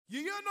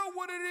You know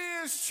what it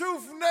is,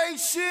 Truth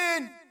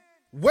Nation.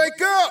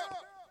 Wake up!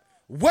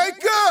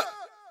 Wake up!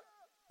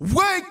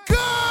 Wake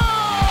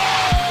up!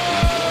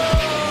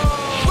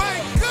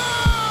 Wake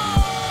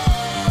up!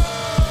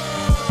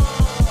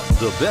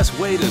 The best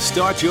way to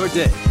start your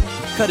day.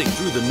 Cutting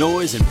through the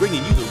noise and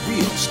bringing you the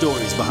real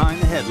stories behind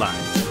the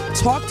headlines.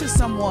 Talk to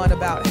someone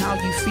about how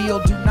you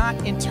feel. Do not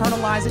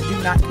internalize it. Do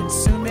not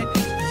consume it.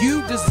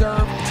 You deserve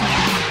to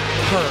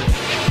be heard.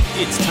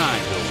 It's time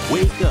to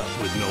wake up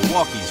with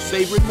Milwaukee's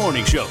favorite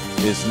morning show.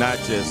 It's not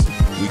just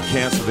we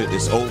canceled it,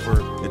 it's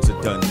over, it's a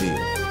done deal.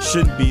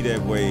 Shouldn't be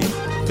that way.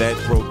 That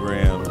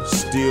program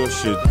still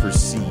should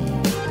proceed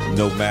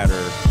no matter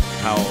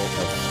how a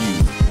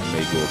few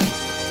may go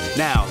against it.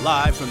 Now,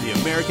 live from the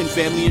American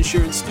Family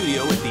Insurance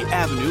Studio at the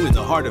Avenue in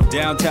the heart of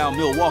downtown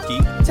Milwaukee.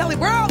 Telly,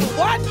 where all the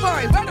watch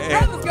party? Where the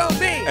brothers gonna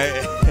be?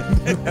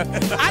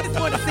 I just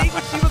want to see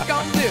what she was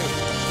gonna do.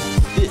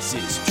 This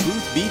is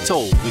Truth Be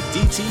Told with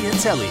DT and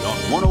Telly on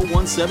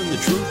 1017 The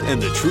Truth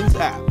and The Truth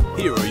app.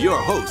 Here are your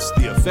hosts,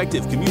 the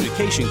effective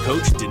communication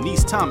coach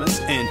Denise Thomas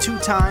and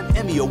two-time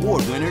Emmy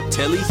Award winner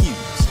Telly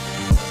Hughes.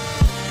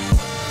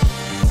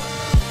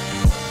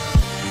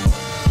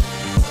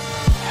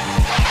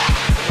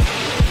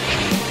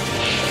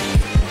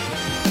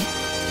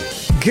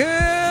 Good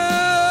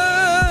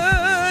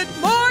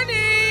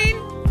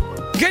morning.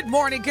 Good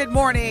morning. Good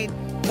morning.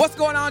 What's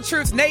going on,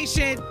 Truth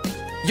Nation?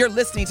 You're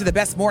listening to the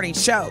best morning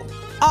show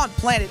on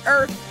planet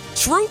Earth,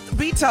 Truth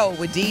Be Told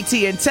with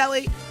DT and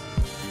Telly.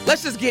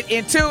 Let's just get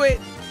into it.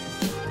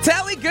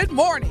 Telly, good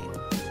morning.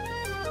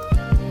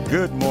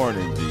 Good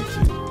morning,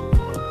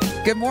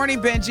 DT. Good morning,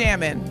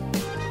 Benjamin.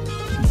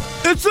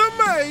 It's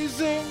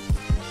amazing.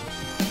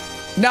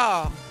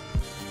 No.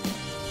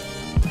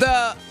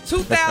 The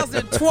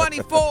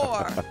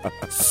 2024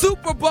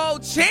 Super Bowl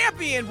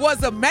champion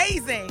was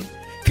amazing.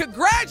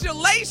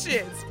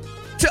 Congratulations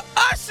to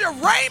Usher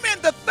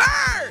Raymond III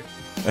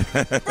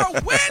for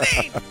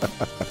winning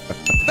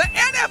the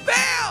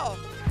NFL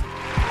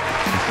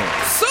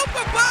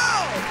Super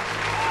Bowl.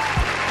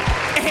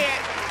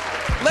 And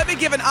let me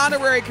give an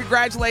honorary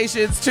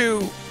congratulations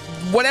to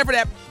whatever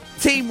that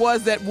team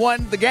was that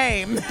won the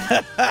game.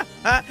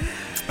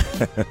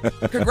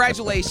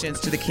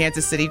 Congratulations to the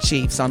Kansas City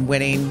Chiefs on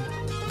winning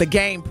the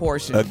game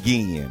portion.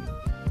 Again.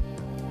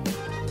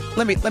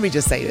 Let me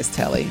just say this,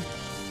 Telly.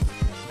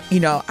 You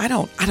know, I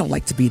don't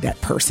like to be that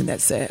person that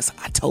says,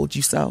 I told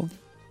you so.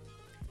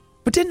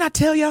 But didn't I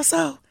tell y'all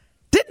so?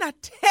 Didn't I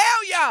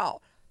tell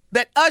y'all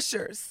that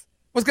Usher's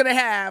was going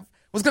to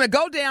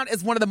go down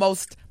as one of the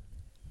most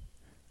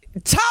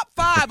top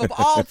 5 of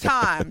all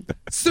time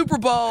Super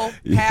Bowl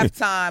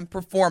halftime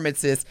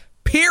performances,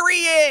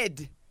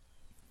 period.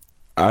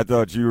 I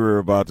thought you were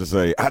about to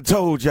say, I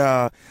told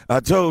y'all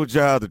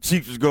the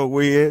Chiefs was going to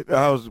win.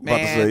 I was about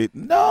to say,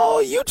 no,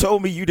 you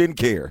told me you didn't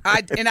care.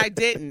 I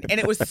didn't. And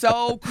it was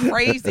so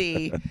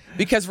crazy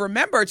because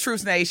remember,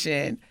 Truth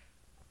Nation,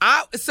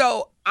 I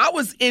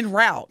was en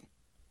route.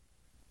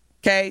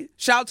 Okay.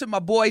 Shout out to my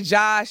boy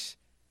Josh,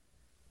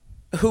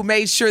 who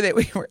made sure that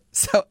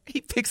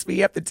he picks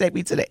me up to take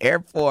me to the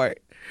airport.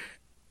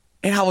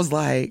 And I was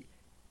like,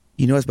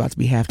 you know, it's about to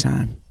be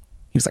halftime.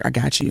 He was like, I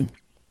got you.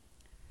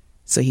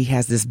 So he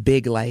has this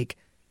big, and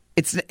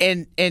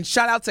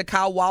shout out to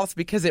Kyle Wallace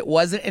because it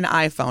wasn't an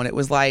iPhone. It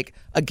was like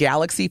a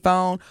Galaxy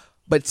phone.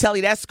 But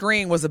Telly, that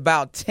screen was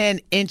about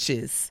 10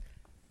 inches.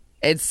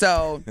 And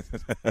so,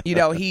 you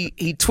know,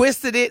 he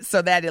twisted it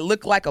so that it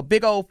looked like a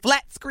big old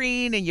flat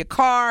screen in your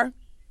car.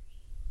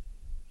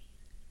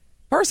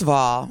 First of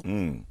all,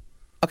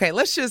 okay,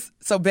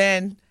 so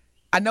Ben,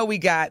 I know we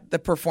got the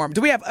performance.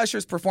 Do we have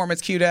Usher's performance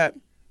queued up?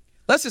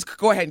 Let's just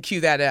go ahead and cue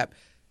that up.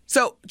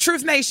 So,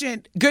 Truth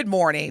Nation, good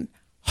morning.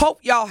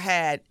 Hope y'all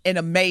had an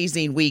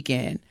amazing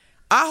weekend.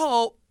 I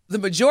hope the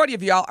majority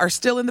of y'all are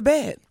still in the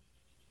bed.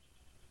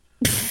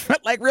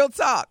 Like real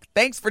talk.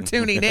 Thanks for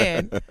tuning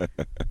in.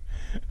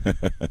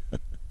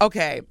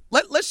 Okay,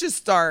 let's just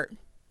start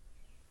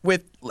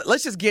with,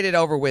 let's just get it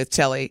over with,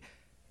 Telly.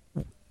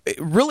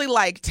 Really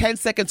like 10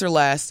 seconds or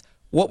less,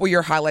 what were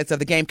your highlights of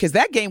the game? Because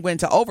that game went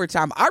to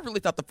overtime. I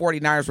really thought the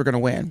 49ers were going to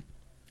win.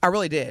 I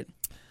really did.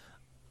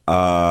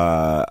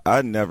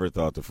 I never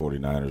thought the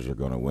 49ers were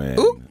going to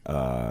win.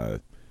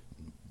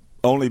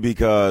 Only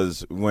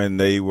because when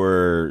they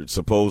were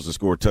supposed to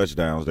score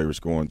touchdowns, they were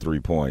scoring 3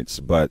 points.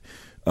 But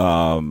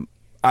to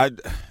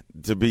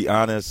be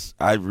honest,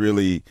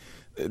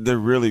 there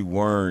really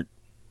weren't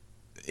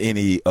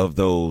any of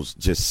those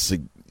just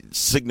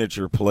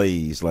signature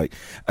plays. Like,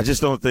 I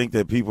just don't think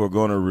that people are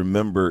going to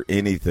remember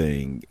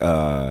anything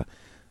other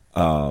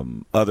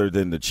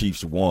than the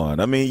Chiefs won.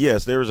 I mean,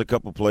 yes, there was a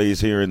couple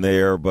plays here and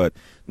there, but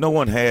no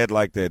one had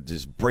like that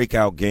just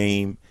breakout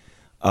game.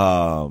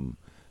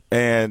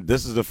 And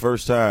this is the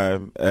first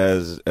time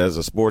as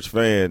a sports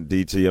fan,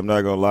 DT, I'm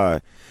not going to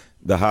lie,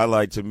 the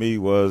highlight to me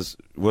was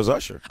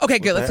Usher. Okay,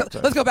 good.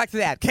 Let's go back to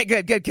that. Okay,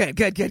 good.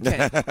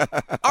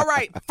 All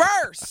right,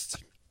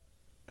 first,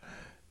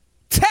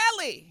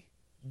 Telly,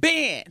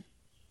 Ben.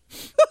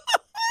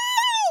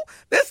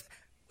 This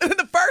in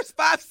the first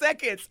 5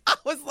 seconds, I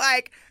was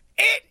like,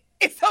 it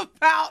is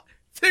about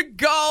to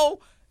go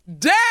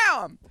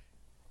down.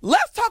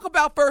 Let's talk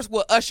about first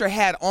what Usher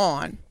had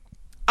on.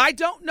 I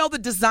don't know the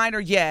designer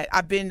yet.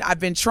 I've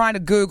been trying to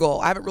Google.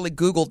 I haven't really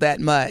Googled that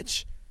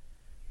much.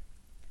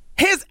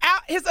 His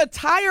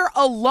attire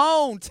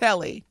alone,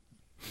 Telly.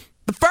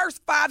 The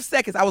first 5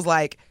 seconds, I was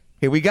like,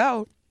 here we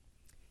go.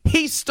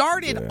 He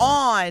started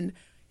on,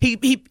 he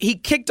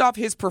kicked off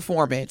his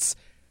performance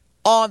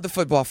on the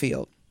football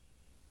field.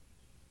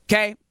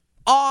 Okay?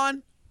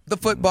 On the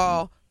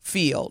football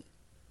field.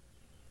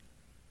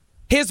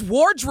 His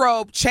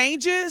wardrobe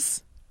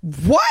changes.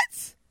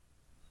 What?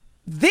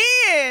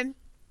 Then,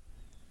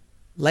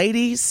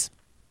 ladies,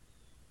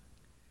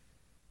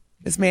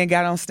 this man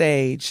got on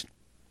stage.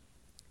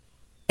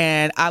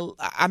 And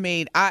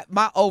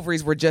my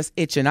ovaries were just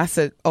itching. I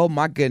said, oh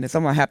my goodness,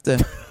 I'm going to have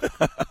to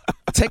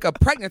take a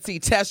pregnancy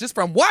test just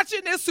from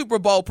watching this Super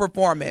Bowl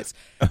performance.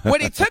 When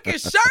he took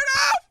his shirt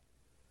off,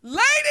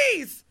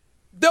 ladies,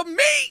 the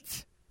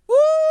meat. Woo,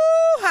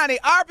 honey,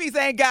 Arby's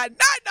ain't got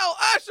no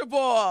Usher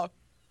boy.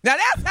 Now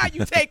that's how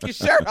you take your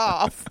shirt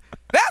off.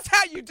 That's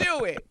how you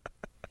do it.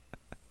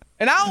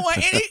 And I don't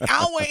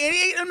want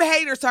any of them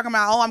haters talking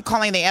about, oh, I'm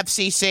calling the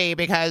FCC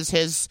because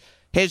his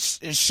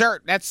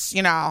shirt, that's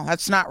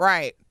not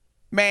right.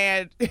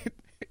 Man,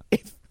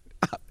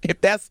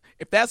 if that's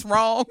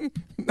wrong,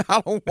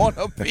 I don't want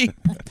to be.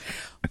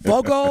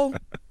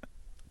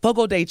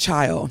 Fogo de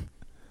Chao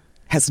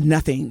has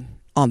nothing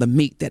on the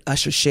meat that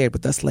Usher shared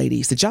with us,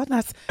 ladies. Did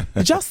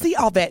y'all see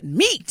all that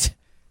meat?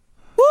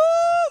 Woo!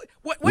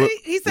 What did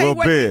he say?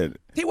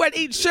 He wasn't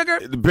eating sugar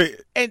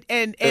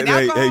and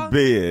alcohol.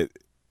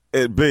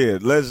 Hey, Ben,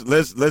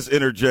 let's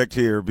interject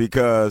here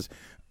because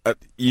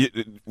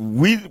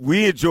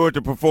we enjoyed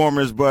the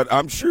performance, but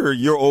I'm sure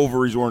your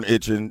ovaries weren't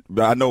itching.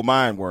 I know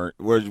mine weren't.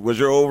 Was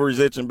your ovaries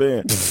itching,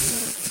 Ben?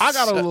 I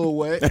got a little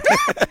wet.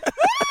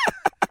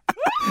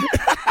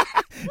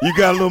 You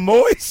got a little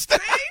moist?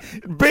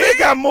 Ben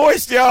got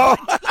moist, y'all.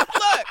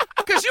 Look,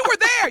 because you were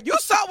there. You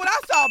saw what I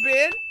saw,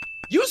 Ben.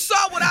 You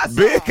saw what I saw.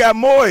 Ben got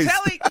moist.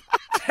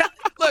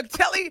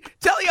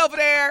 Telly over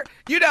there,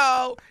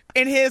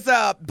 in his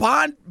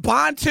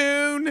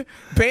pontoon,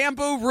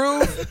 bamboo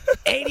roof,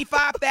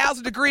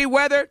 85,000 degree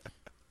weather.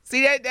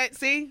 See that?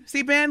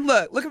 See, Ben?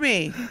 Look at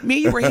me.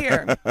 You were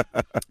here.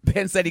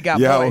 Ben said he got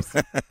moist.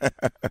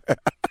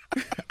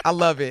 I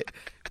love it.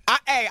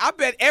 I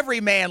bet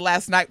every man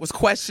last night was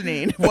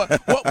questioning what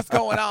was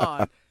going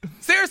on.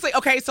 Seriously.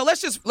 Okay, so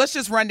let's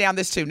just run down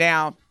this too.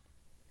 Now,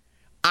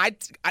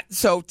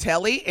 so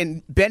Telly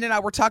and Ben and I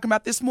were talking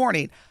about this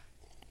morning.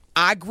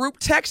 I group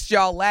text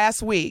y'all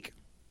last week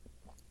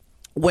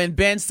when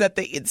Ben sent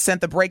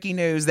the breaking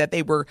news that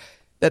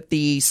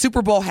the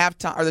Super Bowl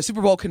halftime, or the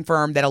Super Bowl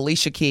confirmed that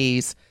Alicia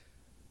Keys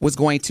was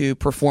going to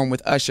perform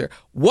with Usher.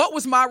 What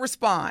was my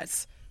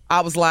response?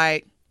 I was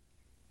like,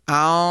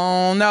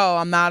 I don't know.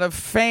 I'm not a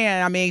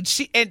fan. I mean,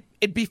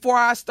 before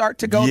I start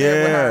to go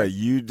there with her. Yeah,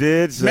 you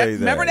did say that.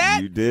 Remember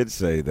that? You did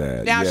say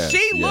that. Now,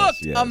 she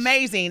looked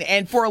amazing.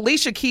 And for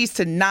Alicia Keys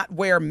to not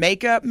wear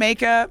makeup,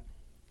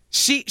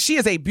 she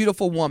is a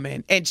beautiful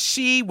woman. And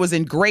she was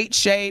in great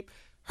shape,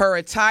 her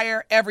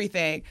attire,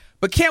 everything.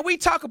 But can we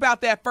talk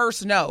about that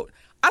first note?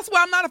 That's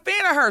why I'm not a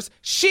fan of hers.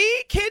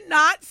 She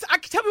cannot, I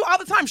can tell you all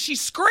the time, she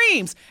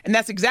screams. And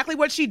that's exactly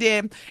what she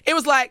did. It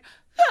was like,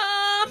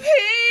 some people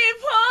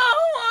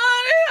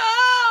want it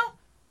all.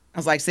 I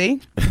was like,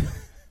 see?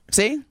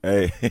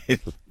 Hey,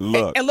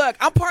 look. And look,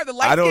 I'm part of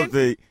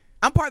the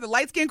I'm part of the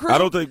light skin crew. I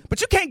don't think.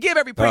 But you can't give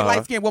every pretty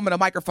light skinned woman a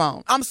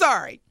microphone. I'm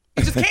sorry.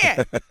 You just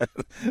can't.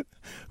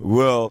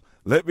 Well,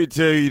 let me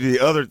tell you the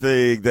other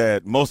thing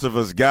that most of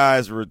us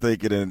guys were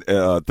thinking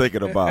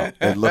about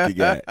and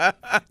looking at.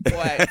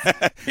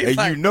 What? And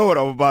like, you know what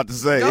I'm about to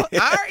say. No,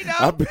 I already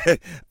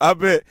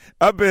know.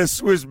 I bet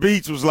Swiss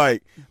Beats was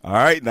like, all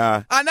right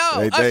now. I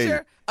know.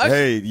 Usher.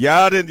 Hey,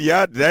 y'all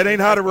that ain't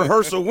how the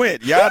rehearsal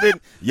went. Y'all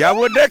wasn't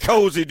that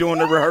cozy during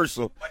the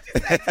rehearsal. What you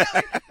say,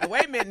 Telly?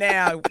 Wait a minute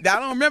now. I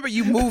don't remember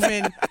you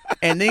moving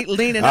and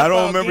leaning up. I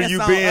don't remember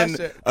you being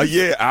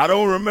I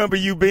don't remember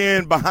you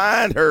being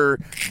behind her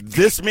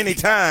this many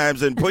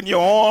times and putting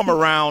your arm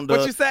around her.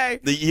 What you say?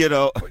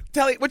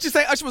 Telly, what you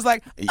say? Usher was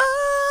like,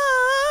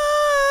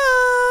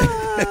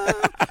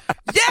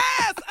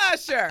 yes,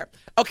 Usher.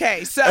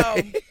 Okay, so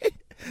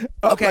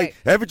okay. Like,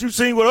 haven't you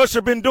seen what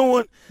Usher been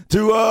doing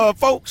to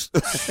folks?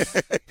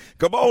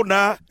 Come on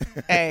now.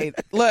 Hey,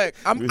 look,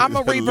 I'm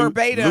gonna read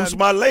verbatim. Loose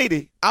my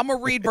lady. I'm gonna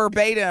read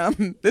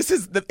verbatim. This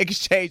is the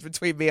exchange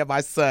between me and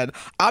my son.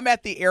 I'm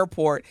at the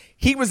airport.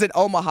 He was in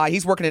Omaha.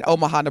 He's working in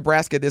Omaha,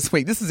 Nebraska this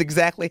week. This is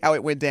exactly how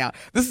it went down.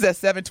 This is at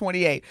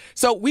 7:28.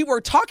 So we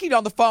were talking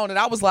on the phone, and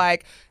I was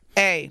like,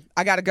 "Hey,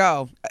 I gotta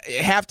go.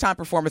 Halftime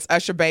performance,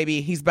 Usher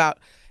baby. He's about."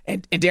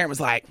 And Darren was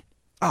like,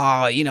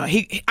 oh,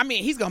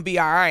 he's gonna be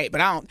all right,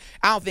 but I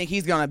don't think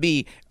he's gonna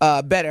be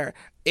better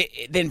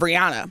than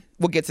Brianna.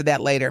 We'll get to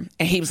that later.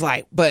 And he was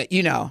like, but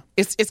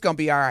it's gonna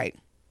be all right.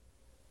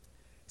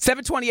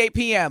 7:28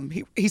 p.m.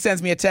 He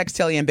sends me a text,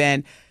 Telly and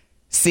Ben.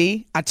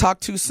 See, I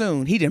talked too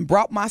soon. He done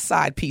brought my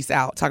side piece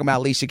out, talking about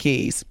Alicia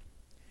Keys.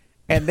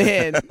 And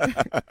then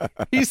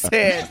he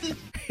said,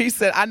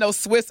 I know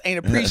Swiss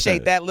ain't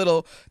appreciate that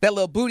little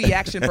booty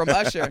action from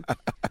Usher.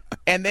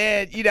 And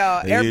then, He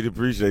didn't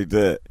appreciate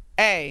that.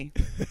 Hey,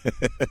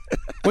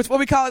 what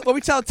we call it? What we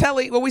tell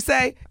Telly? What we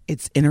say?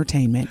 It's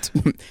entertainment.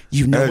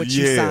 You know what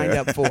you signed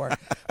up for.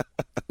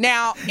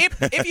 Now,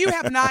 if you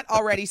have not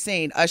already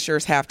seen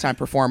Usher's halftime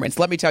performance,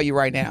 let me tell you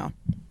right now,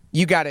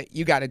 you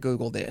gotta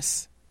Google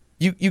this.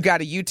 You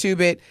gotta YouTube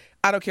it.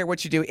 I don't care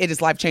what you do. It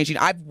is life changing.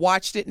 I've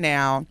watched it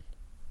now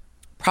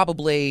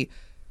probably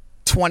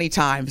 20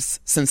 times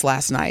since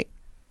last night.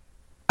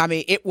 I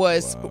mean, it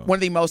was one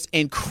of the most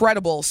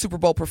incredible Super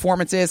Bowl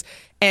performances.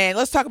 And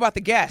let's talk about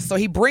the guests. So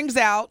he brings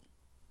out,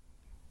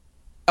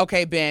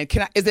 okay, Ben,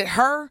 is it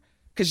her?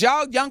 Because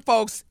y'all young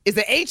folks, is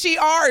it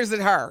H-E-R or is it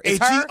her? It's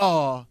her?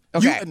 H-E-R.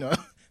 Okay.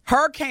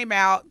 Her came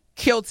out,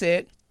 killed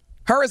it.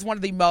 Her is one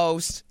of the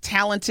most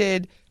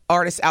talented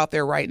artists out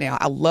there right now.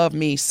 I love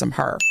me some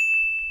her.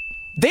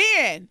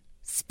 Then,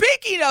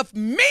 speaking of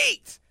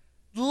meat,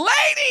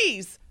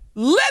 ladies,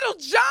 Little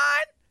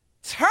John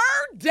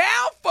turned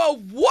down for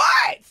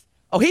what?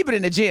 Oh, he been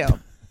in the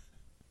gym.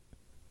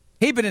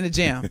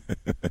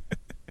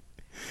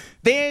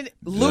 Then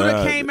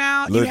Luda came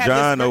out. Lil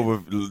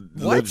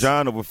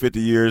John over 50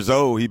 years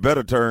old. He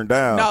better turn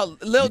down. No,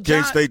 Lil John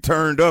can't stay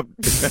turned up.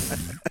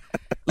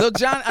 Lil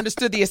John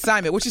understood the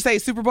assignment. What you say,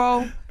 Super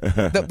Bowl?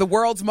 The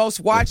world's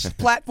most watched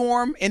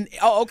platform?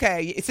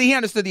 Okay. See, he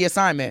understood the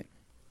assignment.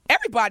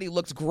 Everybody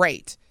looked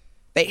great.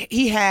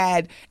 He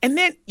had, and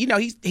then,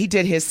 he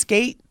did his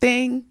skate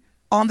thing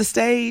on the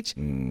stage.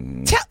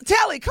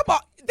 Telly, come on.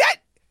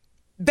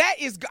 That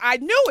is, I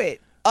knew it.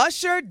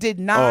 Usher did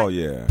not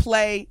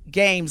play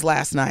games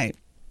last night.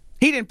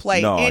 He didn't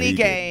play any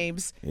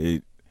games.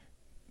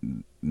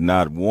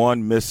 Not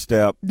one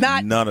misstep,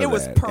 none of that. It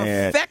was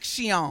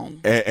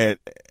perfection.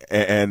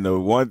 And the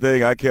one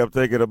thing I kept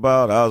thinking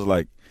about, I was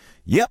like,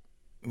 yep,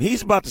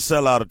 he's about to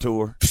sell out a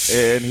tour,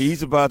 and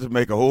he's about to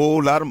make a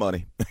whole lot of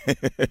money.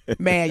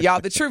 Man,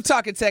 y'all, the Truth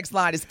Talking text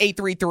line is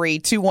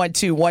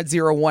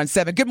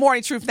 833-212-1017. Good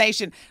morning, Truth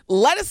Nation.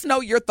 Let us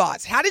know your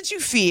thoughts. How did you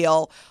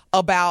feel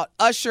about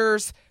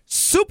Usher's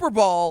Super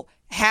Bowl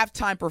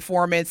halftime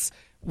performance,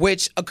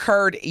 which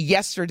occurred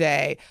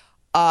yesterday?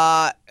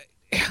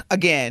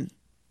 Again,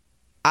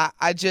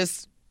 I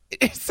just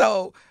 –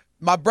 so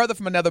my brother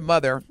from another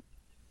mother,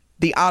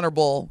 the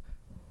Honorable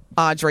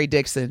Andre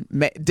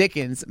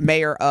Dickens,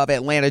 mayor of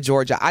Atlanta,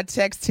 Georgia, I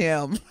text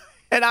him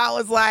and I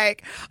was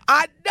like,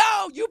 I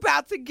know you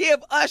about to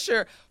give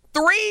Usher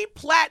 3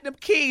 platinum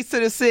keys to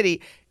the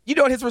city. You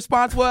know what his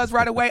response was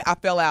right away? I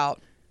fell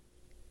out.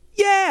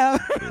 Yeah.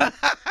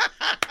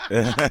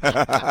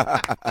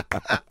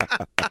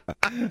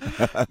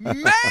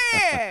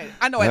 Man,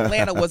 I know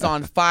Atlanta was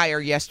on fire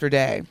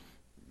yesterday.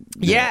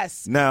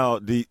 Yes. Now,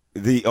 the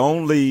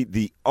only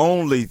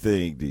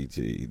thing,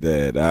 DT,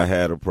 that I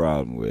had a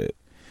problem with,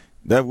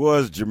 that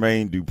was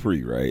Jermaine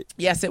Dupri, right?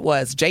 Yes, it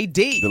was.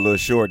 JD. The little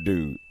short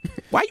dude.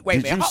 Wait a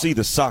minute. Did you see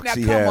the socks now,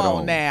 he had on? Come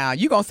on now.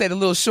 You going to say the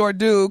little short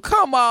dude.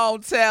 Come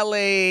on,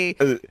 Telly.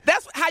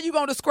 That's how you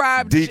going to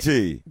describe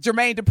DT.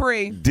 Jermaine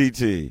Dupri.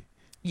 DT.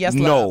 Yes,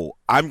 love. No,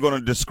 I'm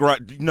going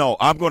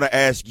to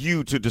ask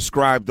you to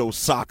describe those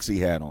socks he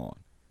had on.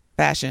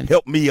 Fashion.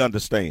 Help me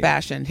understand.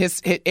 Fashion.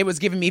 It was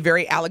giving me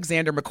very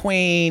Alexander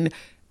McQueen,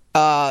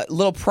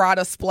 little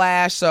Prada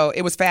splash, so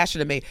it was fashion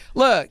to me.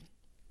 Look.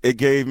 It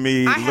gave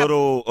me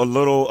a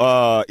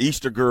little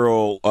Easter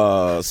girl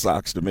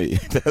socks to me.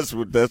 That's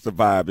the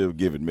vibe it was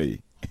giving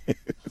me.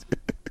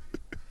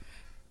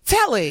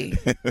 Telly.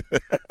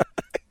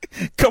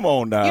 Come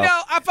on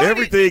now.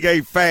 Everything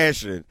ain't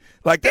fashion.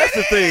 Like, that's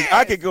the thing.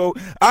 I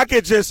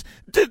could just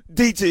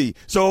DT.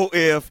 So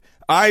if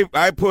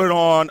I put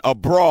on a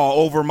bra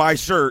over my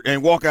shirt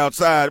and walk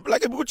outside,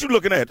 like, what you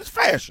looking at? It's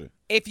fashion.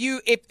 If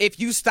you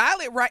style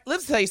it right,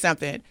 let's tell you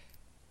something.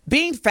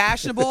 Being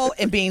fashionable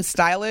and being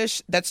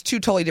stylish, that's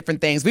 2 totally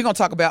different things. We're going to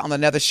talk about on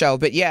another show.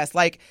 But yes,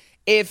 like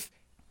if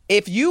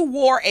you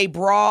wore a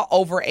bra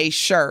over a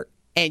shirt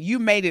and you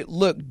made it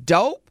look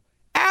dope,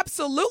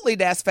 absolutely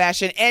that's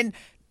fashion. And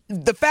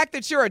the fact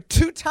that you're a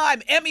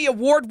 2-time Emmy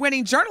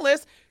Award-winning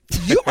journalist,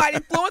 you might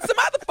influence some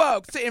other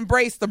folks to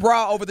embrace the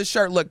bra over the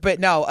shirt look. But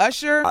no,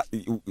 Usher.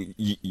 I'm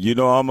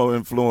going to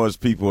influence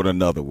people in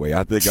another way.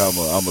 I think I'm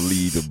going to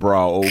leave the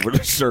bra over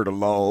the shirt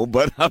alone.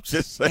 But I'm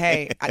just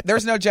saying. Hey,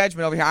 there's no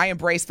judgment over here. I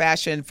embrace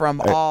fashion from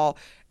all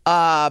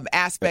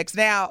aspects.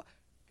 Now,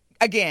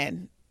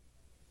 again.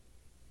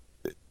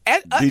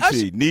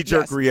 DT,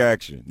 knee-jerk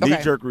reaction. Okay.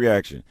 Knee-jerk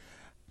reaction.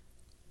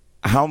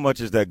 How much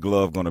is that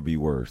glove going to be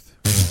worth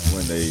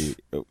when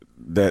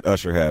that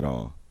Usher had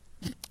on?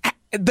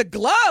 The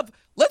glove.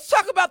 Let's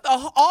talk about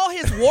all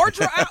his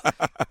wardrobe.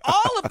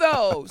 All of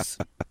those.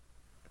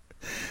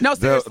 No,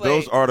 seriously.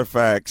 Those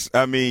artifacts.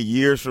 I mean,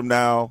 years from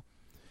now,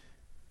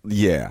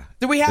 yeah.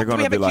 They're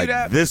going to be like,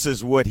 up? This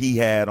is what he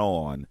had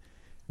on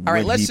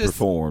when he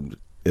performed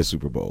at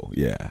Super Bowl.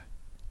 Yeah.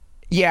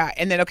 Yeah,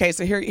 and then, okay,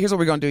 so here's what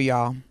we're going to do,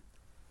 y'all.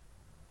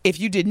 If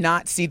you did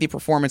not see the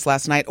performance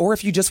last night, or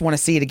if you just want to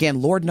see it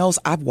again, Lord knows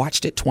I've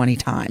watched it 20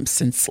 times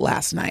since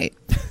last night.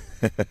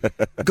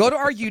 go to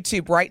our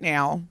YouTube right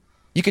now.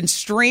 You can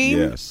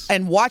stream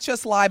and watch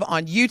us live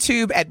on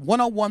YouTube at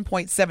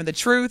 101.7 The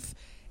Truth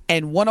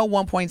and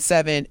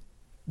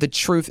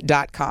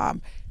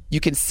 101.7thetruth.com. You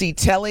can see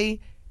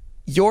Telly,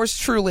 yours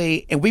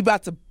truly, and we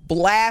about to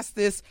blast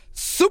this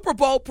Super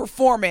Bowl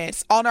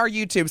performance on our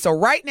YouTube. So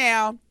right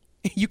now,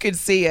 you can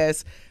see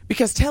us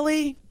because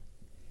Telly,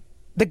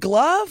 the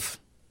glove,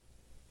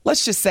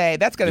 let's just say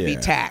that's going to be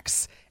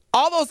tax.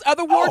 All those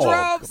other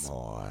wardrobes. Come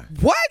on.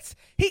 What?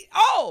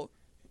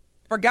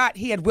 Forgot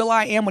he had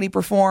Will.i.am when he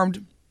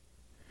performed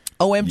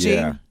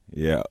OMG.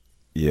 Yeah.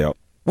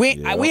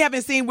 We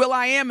haven't seen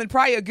Will.i.am in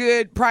probably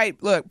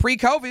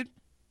pre-COVID.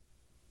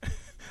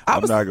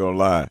 I'm not going to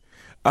lie.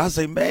 I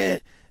say,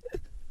 man,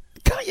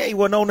 Kanye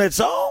wasn't on that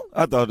song?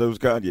 I thought it was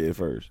Kanye at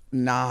first.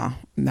 Nah.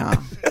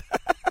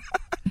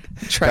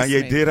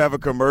 Kanye did have a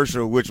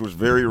commercial, which was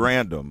very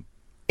random.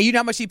 You know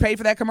how much he paid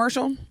for that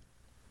commercial?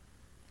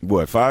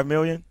 What, $5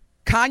 million?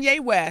 Kanye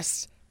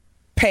West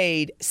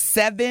paid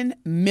 $7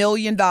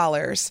 million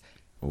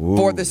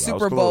for the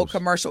Super Bowl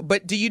commercial.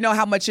 But do you know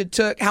how much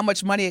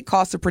money it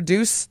cost to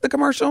produce the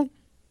commercial?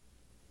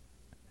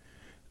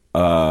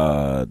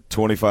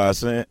 25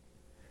 cents.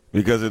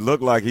 Because it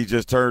looked like he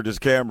just turned his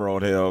camera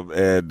on him,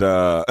 and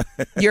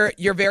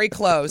you're very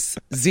close.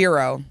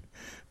 $0.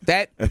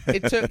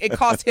 It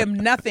cost him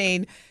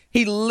nothing.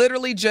 He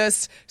literally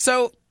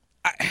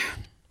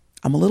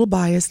I'm a little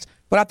biased,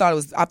 but I thought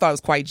it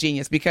was quite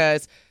genius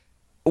because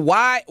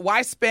why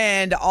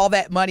spend all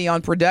that money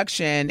on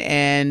production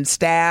and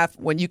staff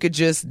when you could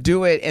just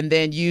do it and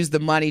then use the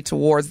money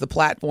towards the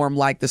platform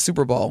like the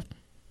Super Bowl?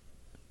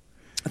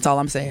 That's all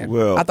I'm saying.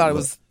 Well, I thought it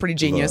was pretty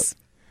genius.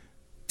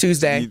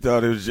 Tuesday. You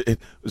thought it was.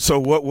 So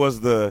what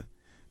was the?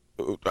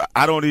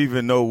 I don't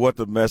even know what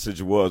the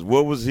message was.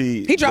 What was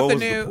he? He dropped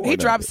He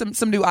dropped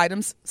some new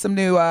items,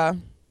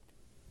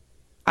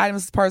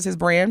 items as part of his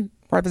brand,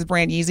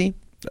 Yeezy.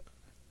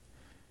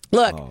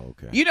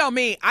 Look, You know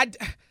me.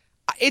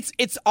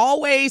 It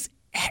always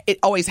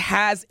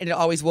has and it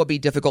always will be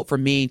difficult for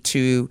me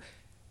to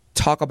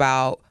talk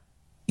about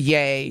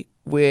Ye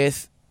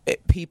with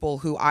people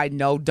who I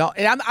know don't.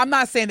 And I'm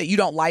not saying that you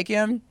don't like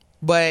him,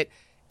 but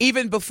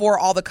even before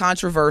all the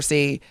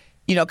controversy,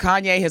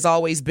 Kanye has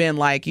always been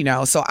like,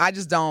 so I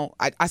just don't,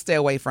 I stay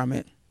away from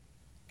it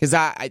because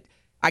I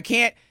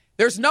can't,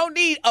 there's no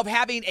need of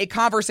having a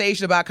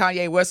conversation about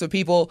Kanye West with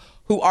people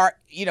who are,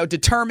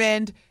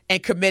 determined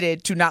and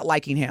committed to not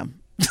liking him.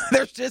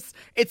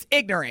 It's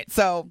ignorant.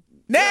 So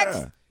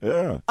next,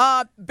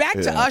 back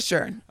to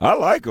Usher. I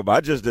like him. I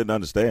just didn't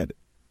understand it.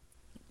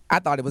 I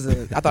thought it was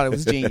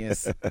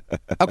genius.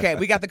 Okay,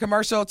 we got the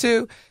commercial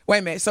too. Wait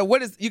a minute. So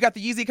you got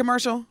the Yeezy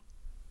commercial?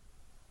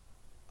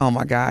 Oh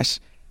my gosh.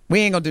 We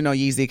ain't gonna do no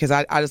Yeezy because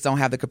I just don't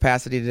have the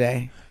capacity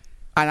today.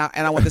 And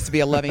I want this to be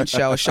a loving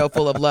show, a show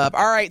full of love.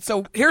 All right,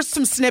 so here's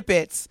some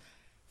snippets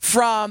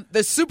from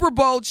the Super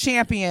Bowl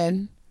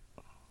champion,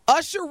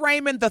 Usher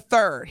Raymond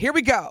III. Here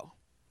we go.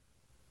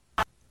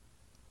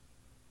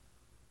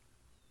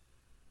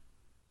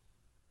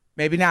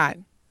 Maybe not.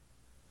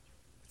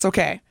 It's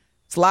okay.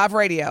 It's live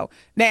radio.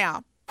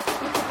 Now,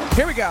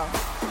 here we go.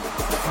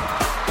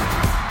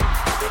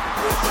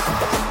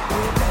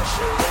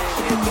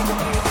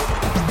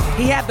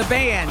 He had the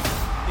band.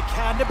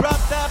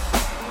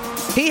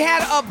 He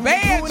had a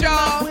band,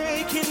 y'all.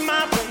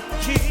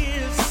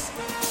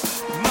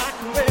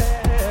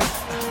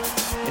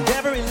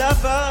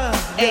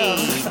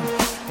 Hey.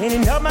 And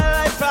in all my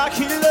life I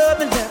keep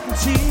loving them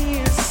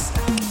tears.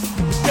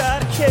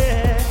 Gotta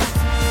care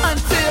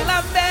until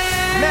I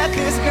met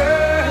this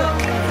girl.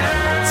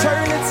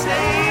 Turn the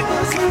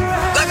tables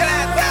around. Look at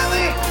that,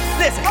 Sally.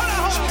 Listen. Hold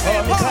on.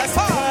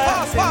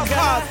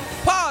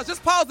 Pause.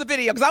 Just pause the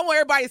video because I want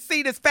everybody to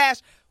see this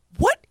fast.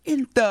 What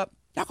in the...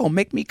 Y'all gonna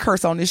make me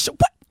curse on this show.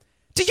 What?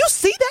 Do you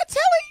see that,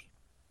 Telly?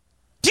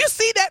 Do you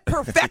see that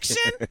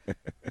perfection?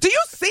 Do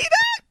you see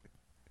that?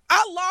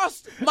 I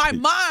lost my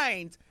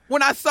mind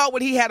when I saw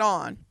what he had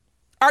on.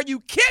 Are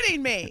you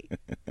kidding me?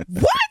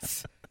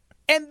 What?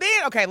 And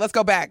then, okay, let's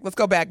go back,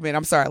 man.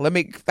 I'm sorry. I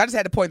just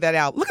had to point that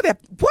out. Look at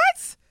that.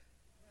 What?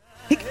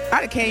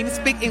 I can't even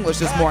speak English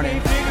this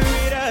morning.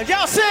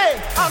 Y'all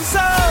say, I'm so,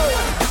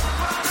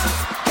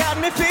 got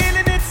me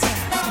feeling it.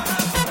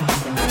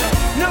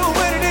 Know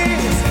what it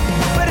is,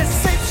 but it's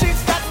safe.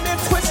 She's got me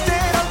twisted.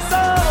 I'm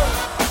so,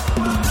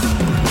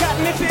 got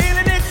me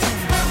feeling it.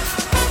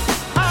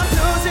 I'm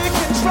losing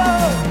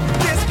control.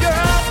 This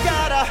girl's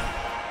gotta.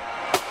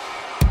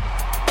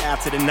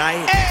 After the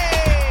night,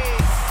 hey,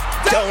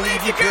 don't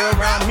leave your girl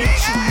around me.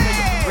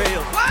 Hey,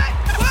 real. What?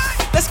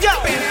 Let's go.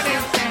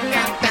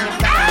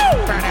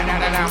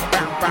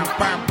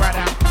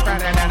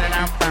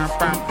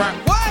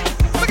 What?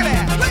 Look at that.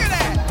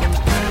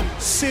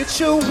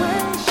 Situation.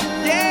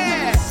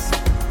 Yes.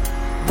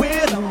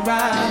 We're the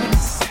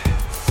rise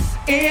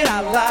in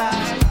our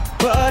lives,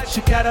 but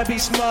you gotta be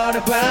smart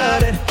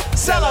about it.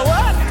 Sell a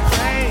what?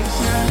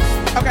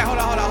 Okay, hold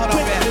on, man.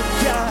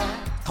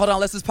 Hold on,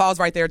 let's just pause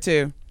right there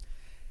too.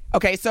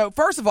 Okay, so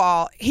first of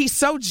all, he's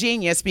so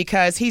genius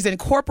because he's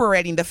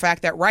incorporating the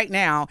fact that right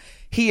now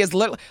he is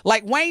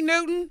like Wayne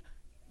Newton.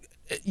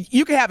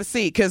 You can have a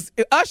seat because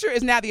Usher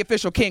is now the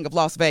official king of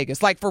Las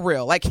Vegas. Like, for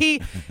real. Like, Wayne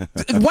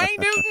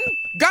Newton,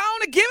 go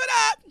on and give it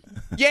up.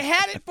 You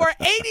had it for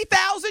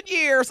 80,000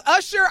 years.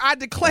 Usher, I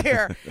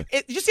declare.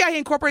 You see how he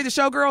incorporated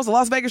the showgirls, the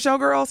Las Vegas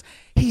showgirls?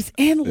 He's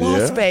in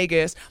Las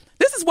Vegas.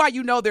 This is why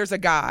you know there's a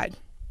God.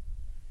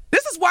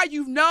 This is why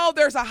you know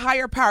there's a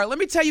higher power. Let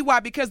me tell you why.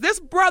 Because this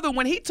brother,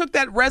 when he took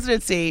that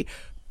residency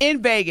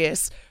in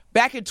Vegas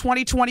back in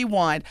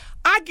 2021,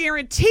 I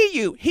guarantee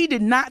you he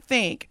did not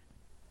think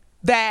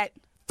that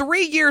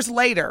 3 years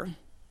later,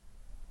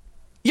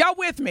 y'all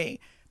with me?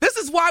 This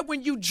is why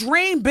when you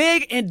dream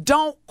big and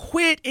don't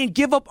quit and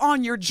give up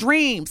on your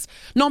dreams,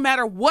 no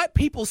matter what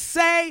people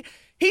say,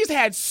 he's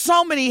had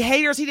so many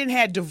haters. He didn't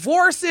have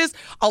divorces,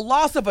 a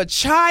loss of a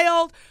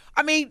child.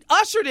 I mean,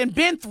 Usher done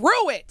been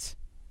through it.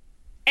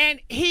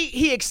 And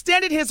he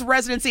extended his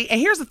residency. And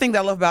here's the thing that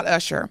I love about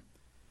Usher.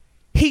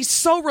 He's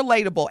so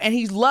relatable and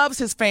he loves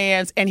his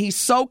fans and he's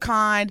so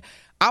kind.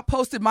 I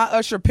posted my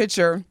Usher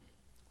picture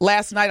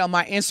last night on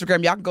my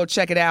Instagram. Y'all can go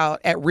check it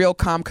out at Real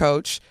Com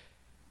Coach,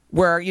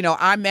 where, you know,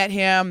 I met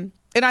him.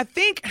 And I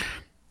think,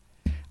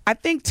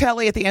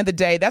 Telly, at the end of the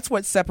day, that's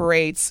what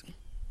separates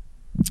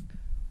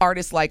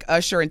artists like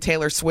Usher and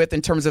Taylor Swift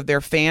in terms of their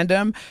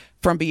fandom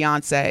from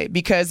Beyonce.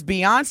 Because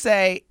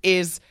Beyonce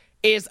is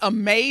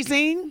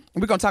amazing.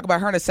 We're going to talk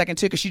about her in a second,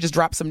 too, because she just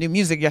dropped some new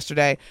music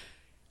yesterday.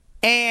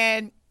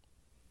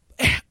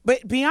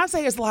 But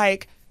Beyonce is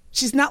like,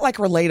 she's not like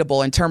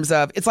relatable in terms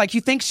of, it's like you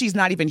think she's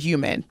not even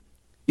human.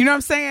 You know what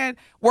I'm saying?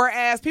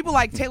 Whereas people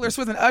like Taylor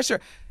Swift and Usher,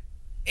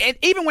 and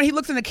even when he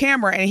looks in the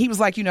camera and he was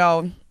like, you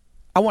know,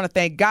 I want to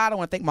thank God. I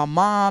want to thank my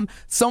mom.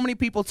 So many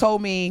people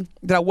told me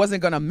that I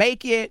wasn't going to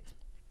make it.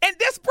 And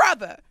this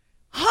brother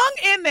hung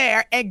in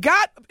there and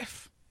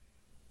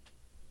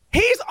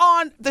he's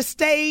on the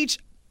stage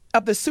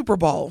of the Super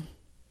Bowl.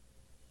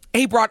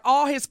 He brought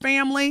all his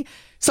family.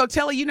 So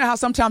Telly, you know how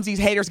sometimes these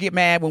haters get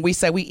mad when we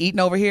say we eating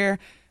over here?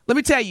 Let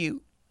me tell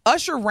you,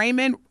 Usher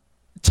Raymond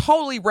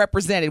totally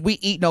represented we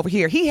eating over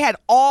here. He had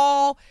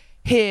all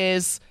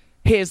his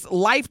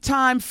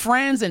lifetime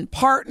friends and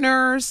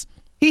partners.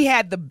 He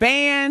had the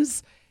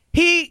bands.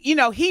 He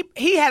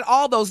had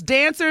all those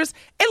dancers.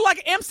 It like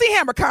an MC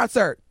Hammer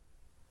concert.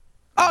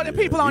 Oh, the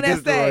people on that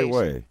stage. The right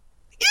way.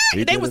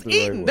 Yeah, they was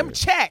eating them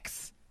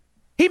checks.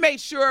 He made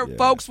sure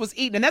folks was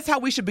eating, and that's how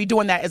we should be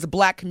doing that as a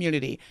black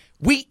community.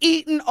 We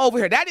eating over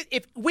here. That is,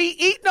 if we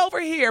eating over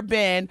here,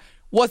 Ben,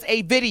 was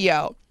a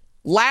video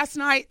last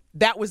night.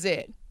 That was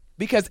it,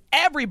 because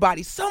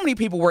so many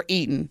people were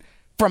eating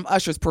from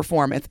Usher's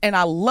performance, and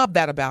I love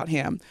that about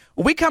him.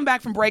 When we come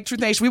back from break,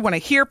 Truth Nation, we want to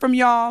hear from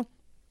y'all.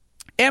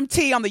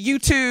 MT on the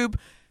YouTube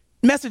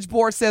message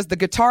board says the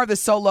guitar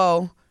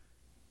solo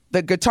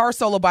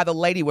by the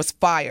lady was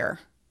fire.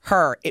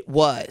 It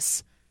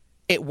was.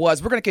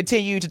 We're going to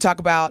continue to talk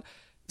about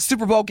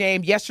Super Bowl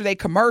game yesterday,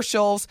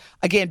 commercials.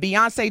 Again,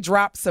 Beyonce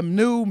dropped some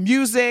new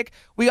music.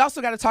 We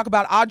also got to talk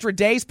about Audra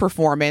Day's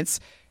performance.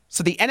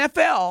 So the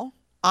NFL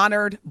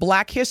honored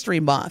Black History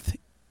Month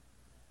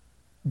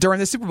during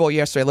the Super Bowl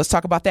yesterday. Let's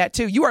talk about that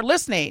too. You are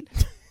listening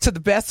to the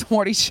best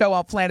morning show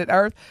on planet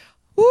Earth.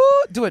 Woo!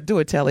 Do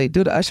it, Telly.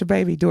 Do the Usher,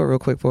 baby. Do it real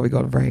quick before we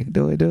go to break.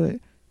 Do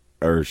it.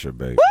 Usher,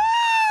 baby. Woo!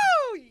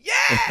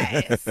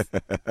 Yes!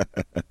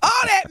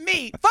 All that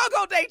meat.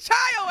 Fogo de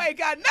Chio ain't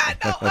got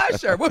nothing on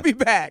Usher. We'll be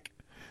back.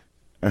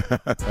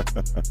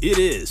 It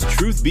is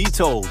Truth Be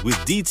Told with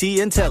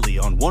DT and Telly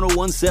on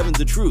 1017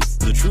 The Truth,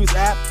 The Truth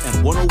app,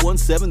 and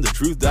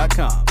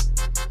 1017thetruth.com.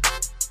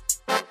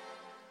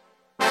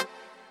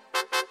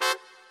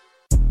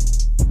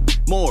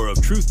 More of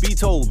Truth Be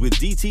Told with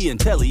DT and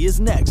Telly is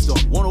next on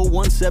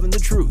 1017 The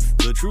Truth,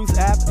 The Truth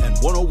app, and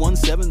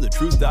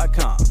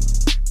 1017thetruth.com.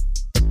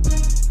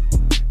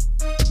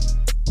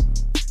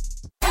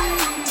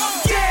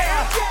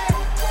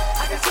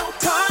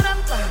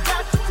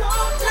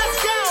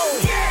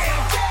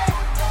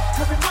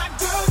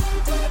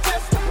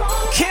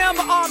 Kim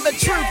on the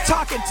Truth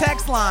Talking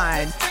text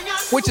line,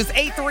 which is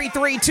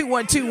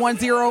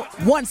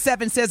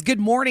 833-212-1017, says, good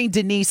morning,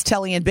 Denise,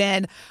 Telly, and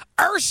Ben.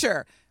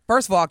 Usher.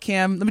 First of all,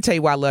 Kim, let me tell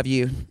you why I love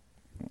you.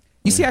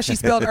 You see how she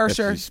spelled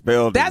Usher? She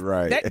spelled it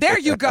right. There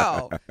you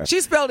go. She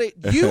spelled it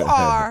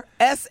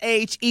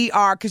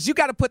U-R-S-H-E-R because you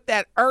got to put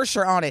that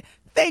Usher on it.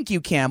 Thank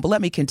you, Kim. But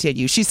let me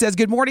continue. She says,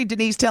 good morning,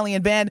 Denise, Telly,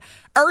 and Ben.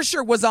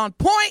 Usher was on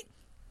point.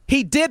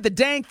 He did the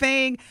dang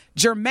thing.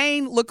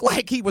 Jermaine looked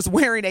like he was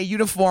wearing a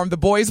uniform the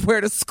boys wear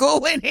to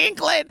school in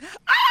England.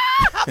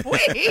 I'm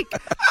weak.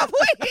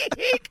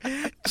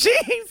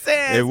 Gene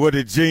says. And what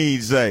did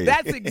Gene say?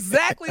 That's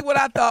exactly what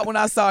I thought when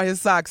I saw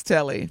his socks,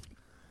 Telly.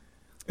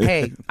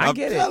 Hey, I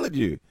get it. I'm telling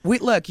you.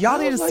 Look, y'all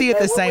didn't see it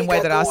the same way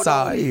that I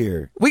saw it.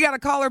 Here? We got a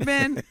caller,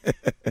 Ben?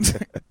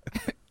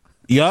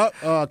 Yup.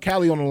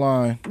 Callie on the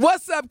line.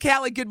 What's up,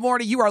 Callie? Good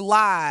morning. You are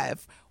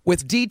live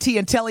with DT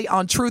and Telly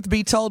on Truth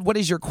Be Told. What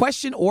is your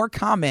question or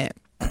comment?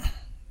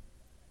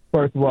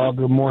 First of all,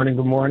 good morning.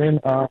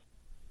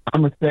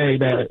 I'm gonna say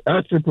that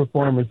Usher's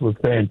performance was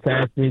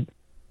fantastic.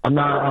 I'm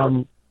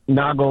not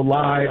gonna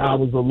lie, I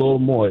was a little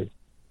moist.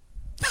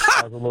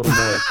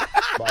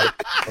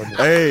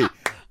 Hey,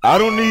 I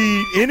don't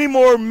need any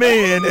more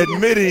men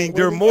admitting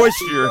their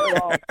moisture.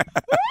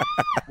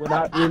 When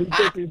he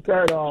took his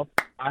shirt off,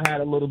 I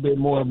had a little bit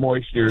more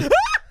moisture.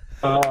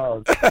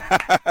 But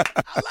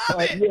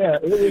yeah,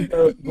 it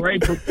was a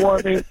great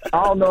performance.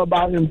 I don't know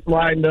about him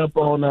sliding up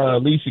on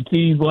Alicia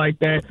Keys like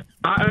that.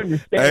 I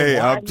understand. Hey,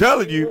 I'm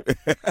telling you.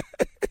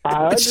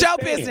 It's show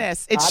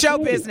business. It's show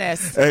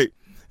business. Hey.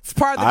 It's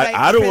part of the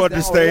I don't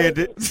understand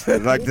it.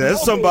 Like,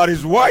 that's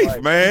somebody's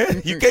wife,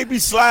 man. You can't be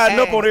sliding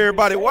up on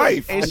everybody's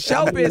wife. It's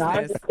show business. I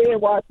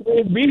understand why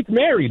Swizz Beatz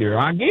married her.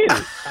 I get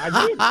it.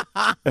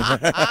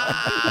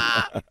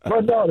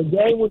 But no, the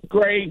game was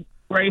great.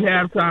 Great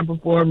halftime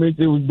performance.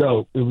 It was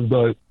dope.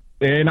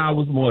 And I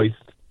was moist.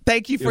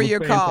 Thank you for your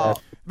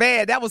call.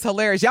 Man, that was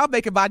hilarious. Y'all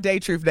making my day,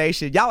 Truth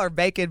Nation. Y'all are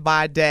making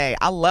my day.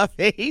 I love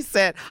it. He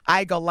said, I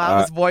ain't gonna lie, I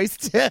was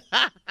moist.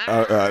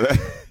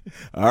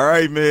 All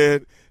right,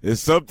 man. There's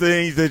some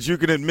things that you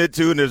can admit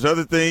to, and there's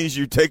other things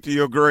you take to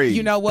your grave.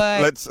 You know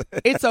what?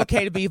 It's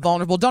okay to be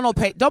vulnerable. Don't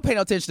pay no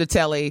attention to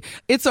Telly.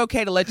 It's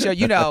okay to let your,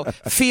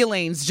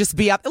 feelings just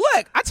be out.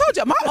 Look, I told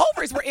you, my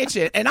ovaries were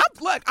itching, and I'm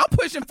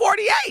pushing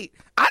 48.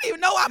 I didn't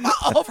even know my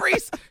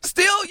ovaries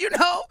still,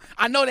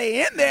 I know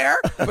they in there,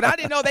 but I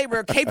didn't know they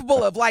were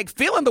capable of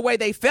feeling the way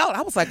they felt.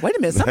 I was like, wait a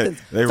minute, something's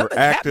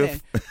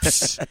active.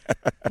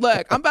 Happening.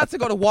 Look, I'm about to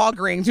go to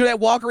Walgreens. You know that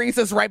Walgreens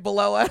is right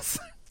below us?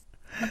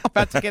 I'm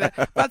about to get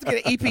an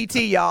EPT,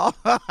 y'all.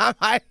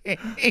 I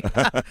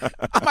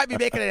might be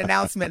making an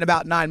announcement in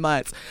about 9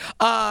 months.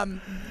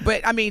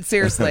 But I mean,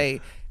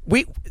 seriously,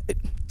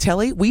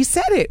 Telly, we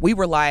said it. We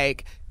were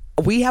like,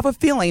 we have a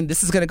feeling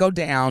this is going to go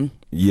down.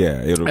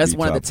 Yeah, it'll be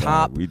one of the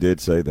top. We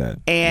did say that.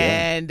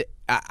 And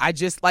I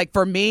just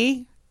for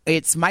me,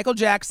 it's Michael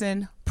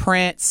Jackson,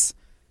 Prince.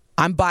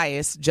 I'm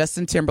biased.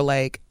 Justin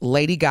Timberlake,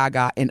 Lady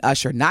Gaga, and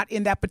Usher. Not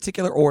in that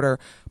particular order,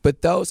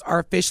 but those are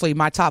officially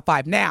my top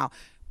 5. Now,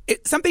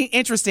 something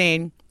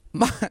interesting.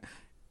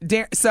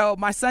 So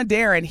my son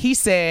Darren, he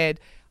said,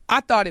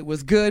 I thought it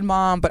was good,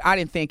 Mom, but I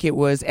didn't think it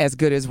was as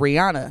good as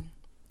Rihanna.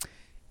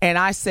 And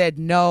I said,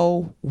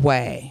 no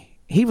way.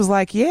 He was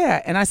like,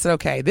 yeah. And I said,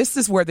 okay, this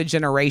is where the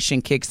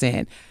generation kicks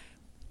in.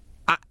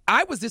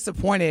 I was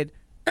disappointed,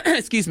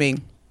 excuse me,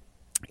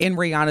 in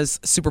Rihanna's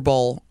Super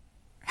Bowl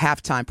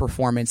halftime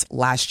performance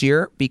last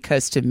year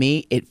because to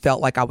me, it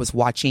felt like I was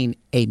watching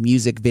a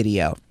music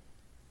video.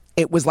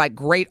 It was like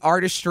great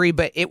artistry,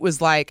 but it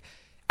was like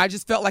I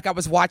just felt like I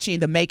was watching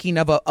the making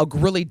of a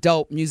really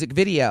dope music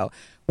video.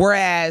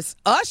 Whereas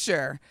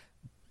Usher,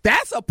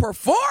 that's a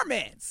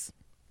performance.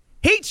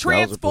 He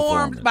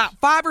transformed about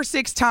 5 or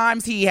 6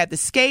 times. He had the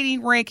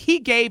skating rink. He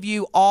gave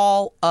you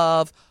all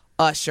of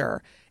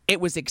Usher.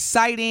 It was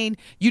exciting.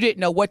 You didn't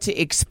know what to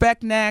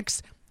expect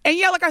next. And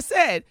yeah, like I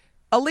said,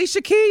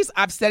 Alicia Keys,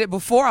 I've said it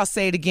before. I'll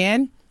say it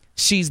again.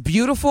 She's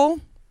beautiful.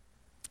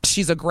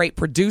 She's a great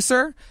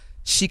producer.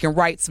 She can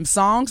write some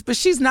songs, but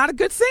she's not a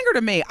good singer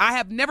to me. I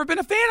have never been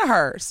a fan of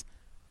hers.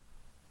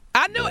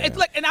 I knew it.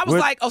 And I was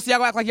like, oh, so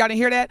y'all act like y'all didn't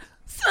hear that?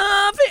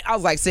 Something. I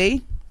was like,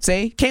 see,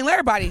 can't let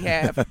everybody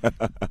have.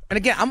 And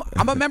again,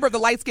 I'm a member of the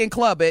Light Skin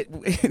Club.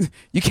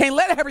 You can't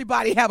let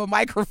everybody have a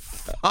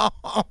microphone.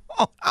 I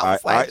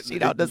was like, she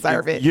don't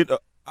deserve it.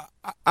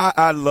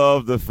 I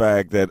love the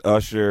fact that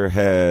Usher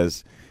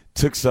has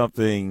took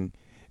something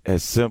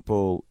as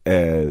simple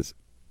as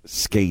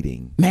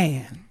skating,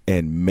 man,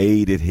 and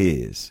made it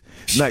his.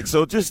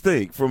 So just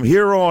think, from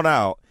here on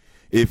out,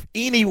 if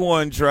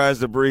anyone tries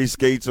to bring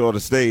skates on the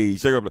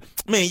stage, they're gonna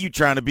be, man, you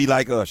trying to be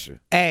like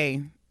Usher.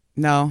 Hey,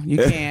 no, you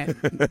can't.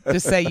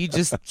 Just say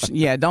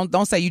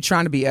don't say you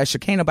trying to be Usher.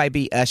 Can't nobody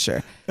be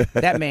Usher.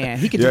 That man,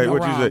 he can do no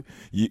wrong.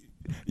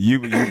 You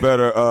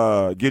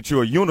better get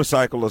you a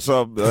unicycle or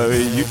something.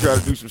 You try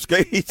to do some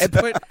skates and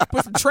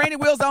put some training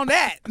wheels on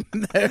that.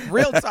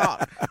 Real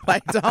talk.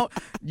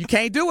 You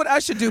can't do what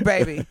Usher do,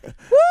 baby.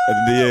 Woo!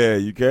 Yeah,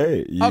 you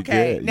can.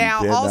 Okay,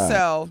 now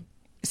also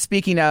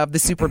speaking of the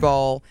Super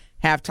Bowl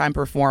halftime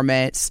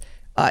performance,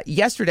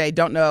 yesterday.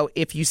 Don't know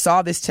if you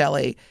saw this,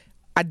 Telly.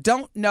 I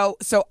don't know.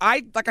 So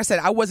like I said,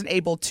 I wasn't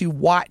able to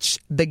watch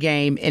the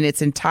game in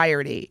its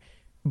entirety,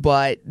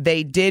 but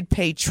they did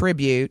pay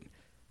tribute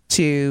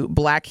to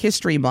Black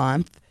History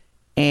Month,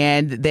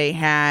 and they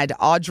had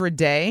Audra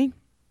Day.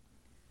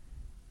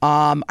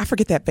 I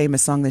forget that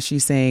famous song that she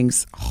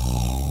sings.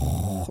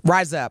 Oh,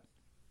 Rise Up.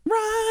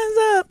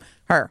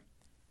 Her.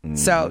 Mm-hmm.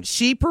 So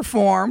she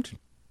performed,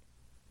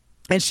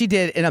 and she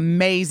did an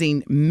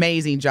amazing,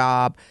 amazing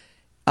job.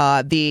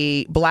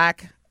 The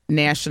Black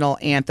National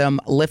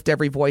Anthem, Lift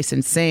Every Voice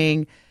and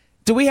Sing.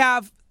 Do we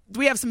have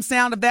some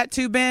sound of that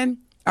too, Ben?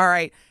 All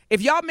right.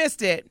 If y'all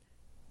missed it,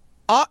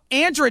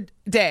 Andra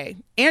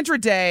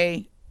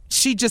Day,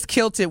 she just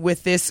killed it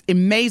with this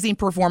amazing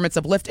performance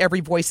of Lift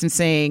Every Voice and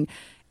Sing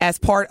as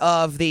part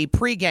of the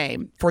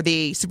pregame for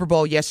the Super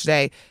Bowl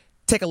yesterday.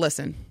 Take a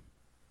listen.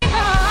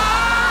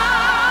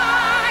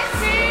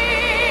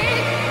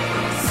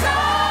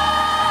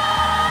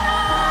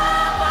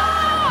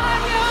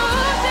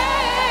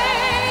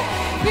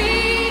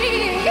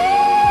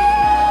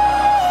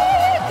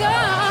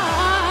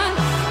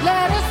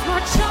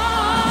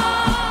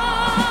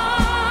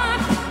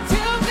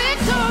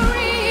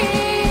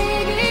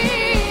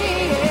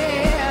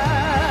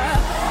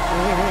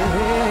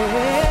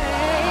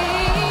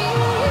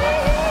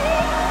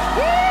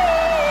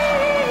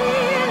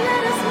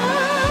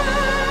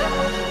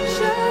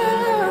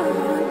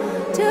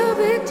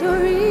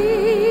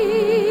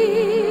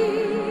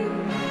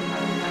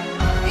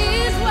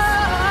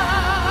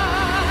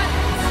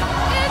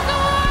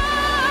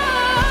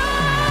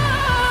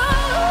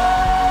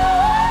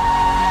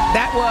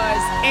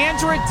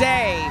 Andra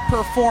Day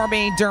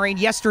performing during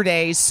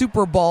yesterday's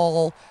Super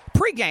Bowl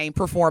pregame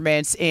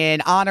performance in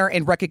honor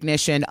and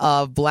recognition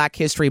of Black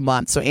History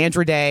Month. So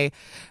Andra Day,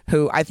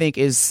 who I think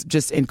is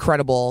just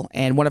incredible,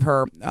 and one of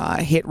her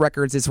hit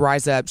records is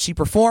Rise Up. She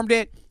performed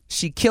it.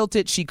 She killed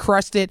it. She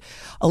crushed it.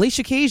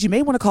 Alicia Keys, you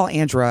may want to call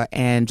Andra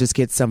and just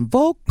get some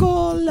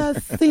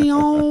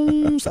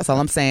vocalizations. That's all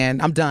I'm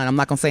saying. I'm done. I'm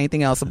not going to say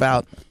anything else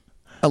about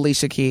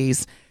Alicia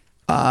Keys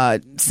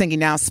singing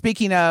now.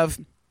 Speaking of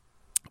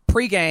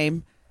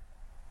pregame,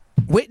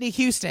 Whitney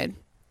Houston.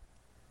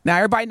 Now,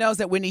 everybody knows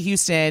that Whitney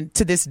Houston,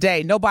 to this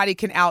day, nobody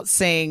can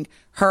out-sing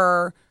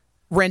her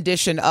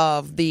rendition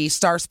of the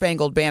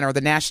Star-Spangled Banner,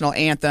 the national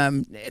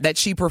anthem that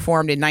she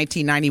performed in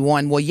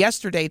 1991. Well,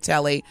 yesterday,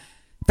 Telly,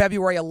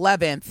 February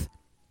 11th,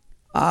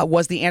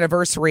 was the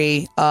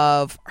anniversary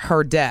of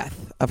her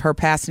death, of her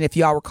passing. If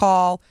y'all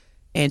recall,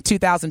 in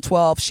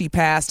 2012, she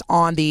passed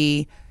on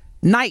the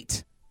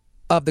night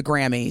of the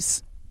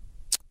Grammys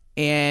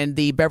in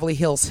the Beverly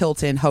Hills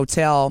Hilton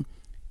Hotel.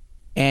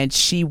 And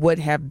she would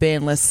have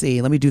been, let's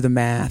see, let me do the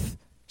math.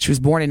 She was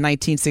born in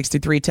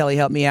 1963. Telly,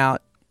 help me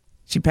out.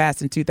 She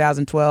passed in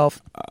 2012.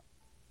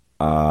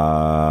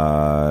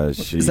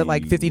 Is it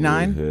like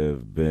 59? Would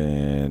have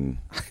been.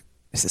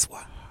 This is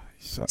what?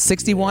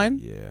 61?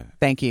 Yeah.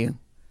 Thank you.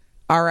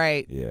 All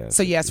right. Yeah.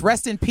 So, yes,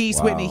 rest in peace,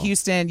 Wow. Whitney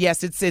Houston.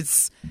 Yes,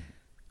 it's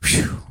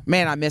whew,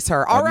 man, I miss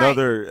her. All right.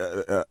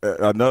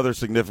 Another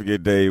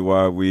significant day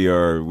while we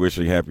are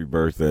wishing happy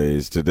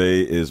birthdays.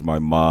 Today is my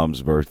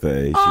mom's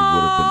birthday. She would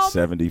have been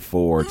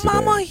 74 today.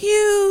 Mama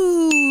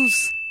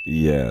Hughes.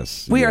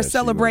 Yes. We are yes, she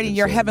celebrating would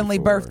your have been heavenly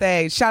 74.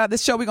 birthday. Shout out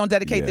this show. We're going to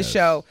dedicate this Yes.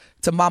 show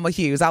to Mama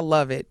Hughes. I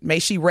love it. May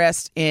she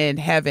rest in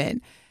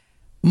heaven.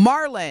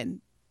 Marlon,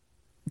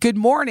 good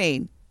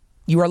morning.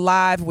 You are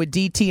live with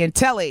DT and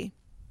Telly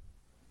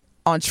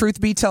on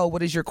Truth Be Told.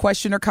 What is your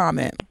question or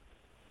comment?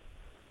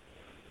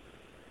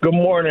 Good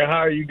morning. How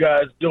are you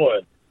guys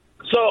doing?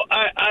 So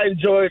I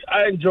enjoyed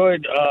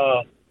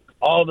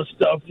all the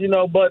stuff,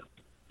 but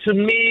to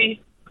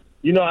me,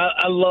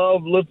 I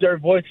love Lift Their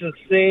Voice and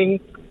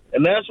Sing,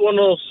 and that's one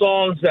of those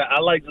songs that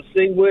I like to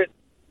sing with.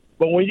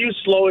 But when you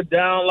slow it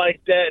down like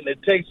that and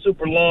it takes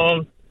super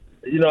long,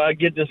 I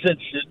get this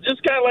interested.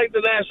 Just kind of like the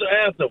national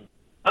anthem.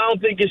 I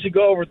don't think it should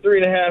go over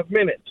 3.5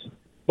 minutes.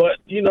 But,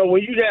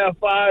 when you have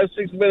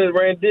 5-6 minute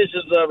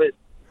renditions of it,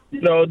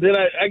 then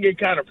I get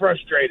kind of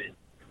frustrated.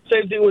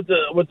 Same thing with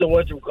the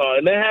whatchamacallit.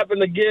 And that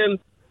happened again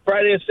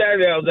Friday and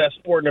Saturday. I was at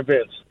sporting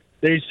events.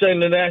 They sang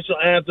the national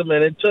anthem,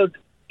 and it took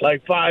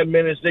like 5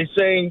 minutes. They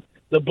sang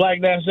the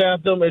Black national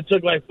anthem. It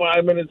took like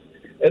 5 minutes.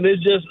 And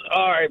it's just,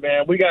 all right,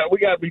 man, we got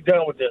to be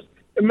done with this.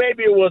 And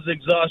maybe it was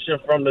exhaustion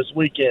from this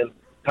weekend.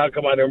 How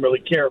come I didn't really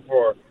care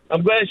for her?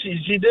 I'm glad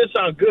she did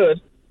sound good.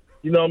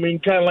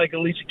 Kind of like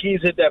Alicia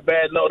Keys hit that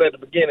bad note at the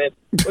beginning.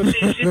 But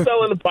she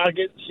fell in the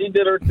pocket. She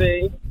did her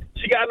thing.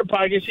 She got in the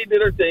pocket. She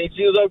did her thing.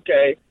 She was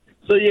okay.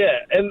 So,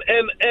 yeah, and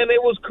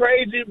it was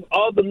crazy,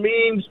 all the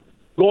memes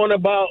going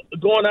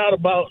out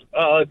about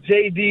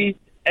JD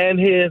and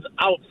his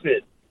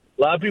outfit.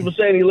 A lot of people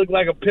saying he looked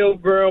like a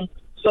pilgrim.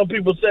 Some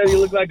people said he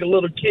looked like a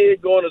little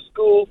kid going to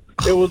school.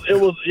 It was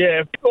yeah,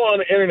 if you go on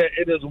the internet,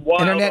 it is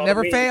wild. Internet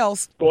never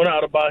fails. Going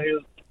out about his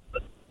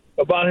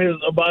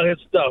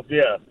stuff,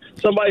 yeah.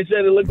 Somebody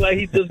said it looked like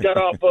he just got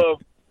off of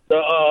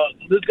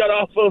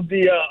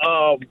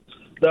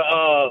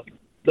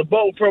the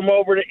boat from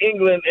over to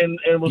England and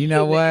was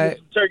what?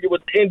 Turkey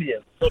with the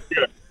Indians. So,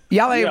 yeah.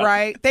 Y'all ain't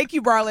right. Thank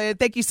you, Marlon.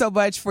 Thank you so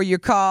much for your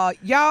call.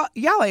 Y'all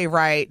ain't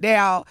right.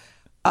 Now,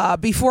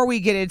 before we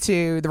get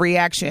into the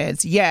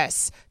reactions,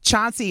 yes,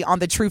 Chauncey on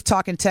the Truth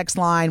Talking text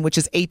line, which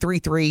is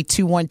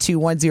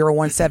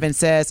 833-212-1017,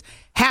 says,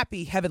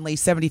 happy heavenly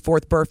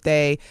 74th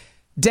birthday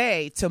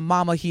day to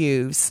Mama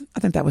Hughes. I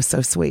think that was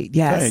so sweet.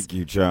 Yes. Thank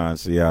you,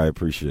 Chauncey. I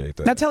appreciate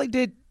that. Now, Telly,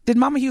 did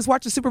Mama Hughes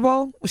watch the Super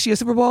Bowl? Was she a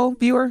Super Bowl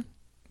viewer?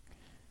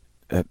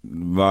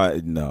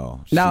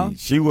 No. No?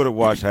 She would have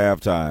watched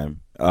halftime,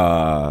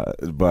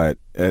 but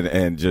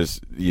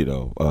just,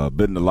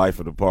 been the life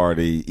of the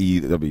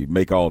party,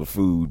 make all the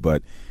food,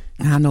 but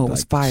I know it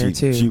was fire,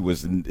 too. She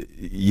was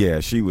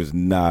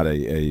not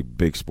a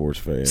big sports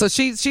fan. So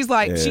she's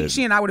like,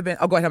 she and I would have been,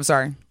 oh, go ahead, I'm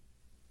sorry.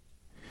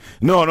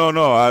 No.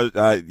 I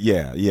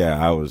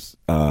was.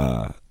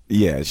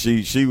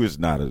 She was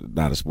not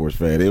a sports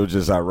fan. It was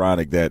just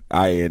ironic that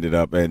I ended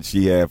up, and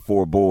she had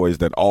 4 boys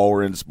that all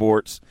were in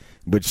sports,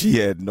 but she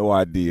had no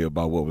idea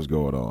about what was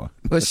going on.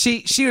 But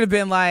she would have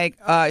been like,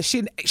 she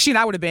and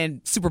I would have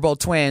been Super Bowl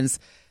twins.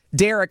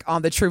 Derek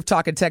on the Truth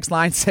Talking text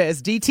line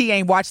says, DT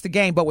ain't watched the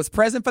game, but was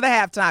present for the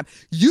halftime.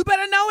 You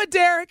better know it,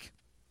 Derek.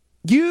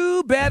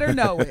 You better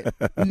know it.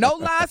 No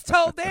lies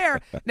told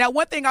there. Now,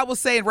 one thing I will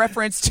say in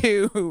reference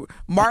to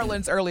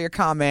Marlon's earlier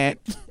comment,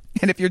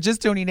 and if you're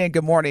just tuning in,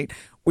 good morning.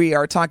 We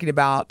are talking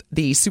about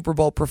the Super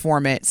Bowl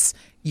performance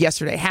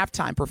yesterday,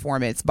 halftime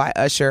performance by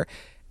Usher.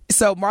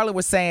 So Marlon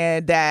was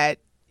saying that,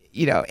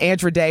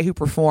 Andra Day, who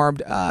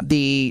performed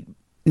the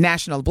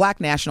Black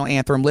national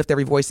anthem, Lift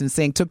Every Voice and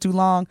Sing, took too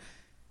long.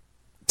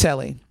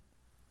 Telly.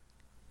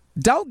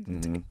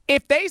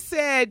 If they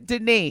said,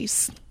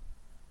 Denise,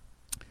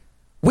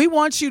 We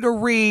want you to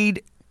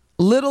read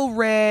Little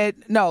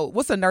Red. No,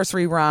 what's a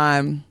nursery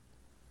rhyme?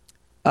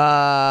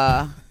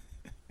 Yes,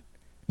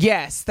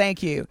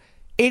 thank you.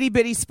 Itty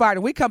Bitty Spider.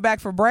 We come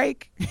back from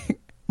break.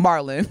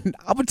 Marlon,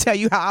 I'm going to tell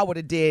you how I would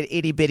have did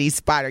Itty Bitty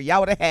Spider. Y'all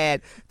would have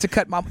had to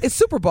cut it's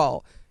Super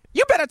Bowl.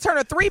 You better turn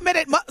a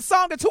 3-minute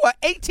song into an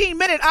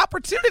 18-minute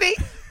opportunity.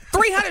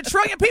 300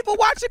 trillion people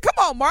watching. Come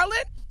on,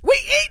 Marlon. We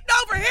eating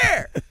over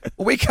here.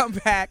 When we come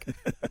back,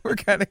 we're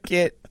going to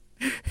get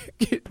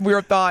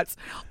your thoughts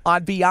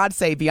on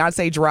Beyonce.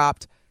 Beyonce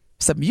dropped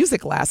some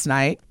music last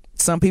night.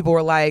 Some people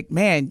were like,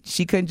 man,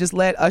 she couldn't just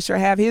let Usher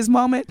have his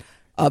moment.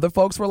 Other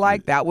folks were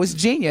like, that was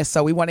genius.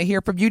 So we want to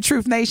hear from you,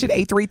 Truth Nation,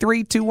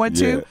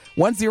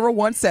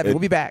 833-212-1017. We'll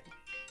be back.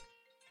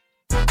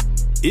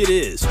 It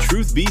is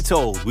Truth Be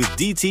Told with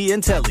DT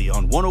and Telly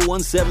on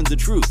 1017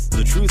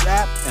 The Truth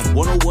app, and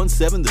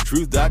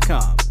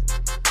 1017thetruth.com.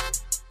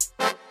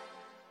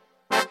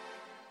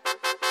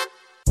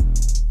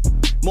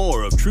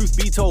 More of Truth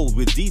Be Told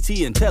with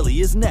DT and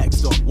Telly is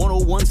next on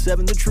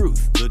 1017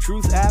 The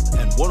Truth app,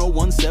 and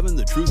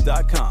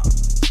 1017thetruth.com.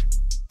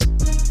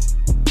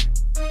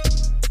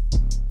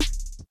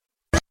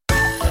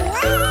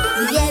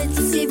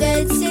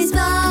 Itsy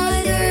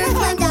spider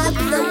climbed up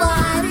the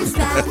water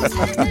spout.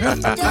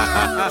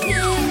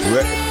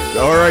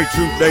 All right,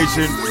 Truth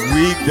Nation,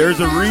 there's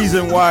a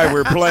reason why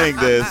we're playing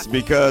this,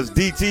 because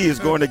DT is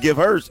going to give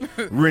her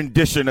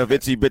rendition of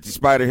Itsy Bitsy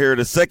Spider here in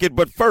a second.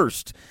 But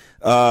first,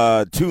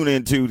 tune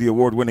into the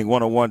award-winning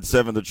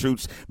 1017 The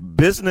Truth's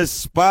Business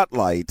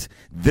Spotlight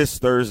this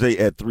Thursday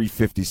at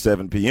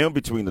 3:57 p.m.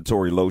 between the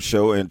Tory Lowe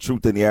Show and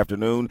Truth in the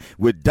Afternoon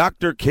with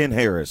Dr. Ken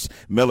Harris.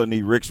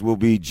 Melanie Ricks will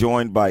be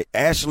joined by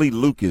Ashley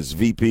Lucas,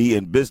 VP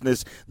and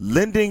Business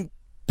Lending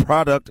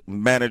Product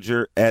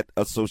Manager at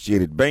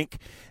Associated Bank.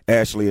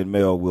 Ashley and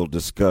Mel will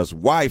discuss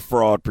why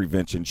fraud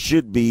prevention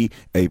should be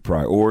a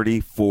priority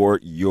for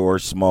your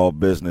small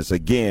business.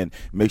 Again,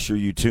 make sure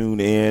you tune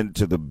in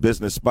to the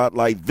Business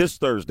Spotlight this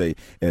Thursday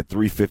at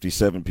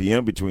 3:57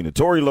 p.m. between the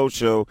Tory Lowe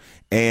Show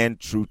and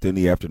Truth in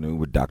the Afternoon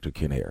with Dr.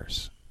 Ken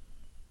Harris.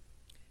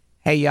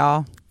 Hey,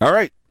 y'all. All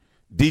right.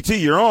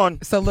 DT, you're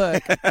on. So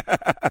look,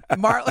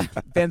 Marlon,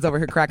 Ben's over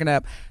here cracking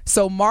up.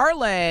 So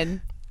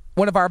Marlon,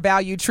 one of our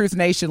valued Truth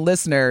Nation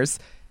listeners,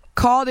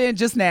 called in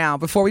just now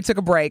before we took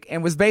a break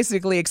and was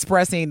basically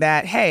expressing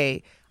that,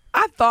 hey,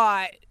 I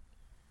thought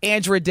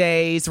Andra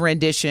Day's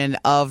rendition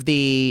of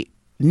the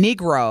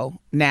Negro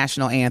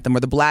national anthem, or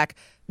the Black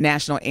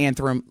national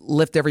anthem,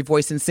 Lift Every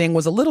Voice and Sing,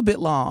 was a little bit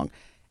long.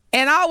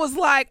 And I was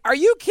like, are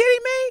you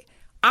kidding me?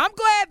 I'm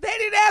glad they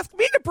didn't ask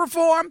me to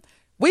perform.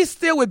 We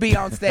still would be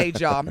on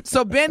stage, y'all.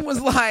 So Ben was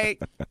like,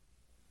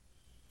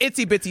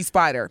 Itsy Bitsy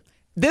Spider.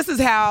 This is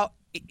how,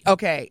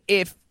 okay,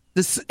 if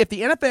the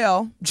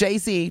NFL,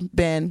 Jay-Z,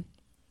 Ben,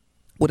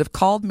 would have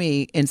called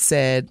me and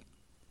said,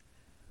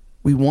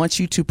 we want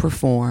you to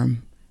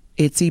perform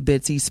Itsy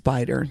Bitsy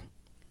Spider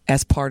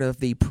as part of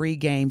the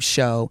pregame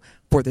show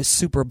for the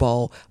Super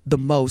Bowl, the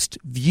most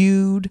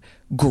viewed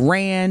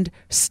grand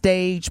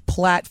stage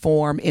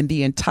platform in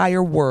the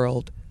entire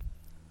world.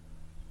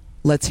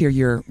 Let's hear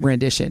your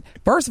rendition.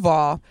 First of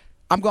all,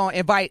 I'm going to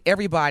invite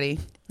everybody.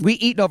 We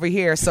eating over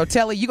here. So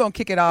Telly, you're going to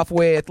kick it off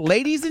with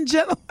ladies and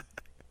gentlemen.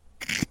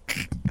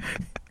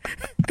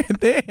 And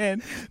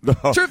then,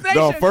 Truth Nation.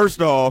 No,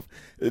 first off,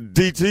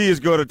 DT is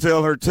going to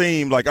tell her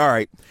team, like, all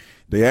right,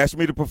 they asked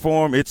me to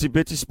perform Itsy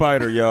Bitsy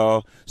Spider,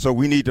 y'all, so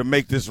we need to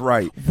make this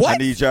right. What? I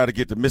need y'all to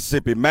get the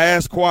Mississippi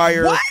Mass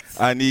Choir. What?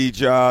 I need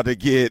y'all to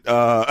get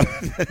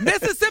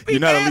Mississippi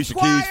You're not Mass Alicia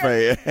Choir? Keys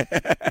fan.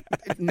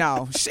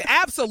 No,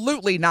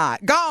 absolutely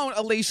not. Gone,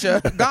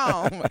 Alicia.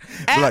 Gone.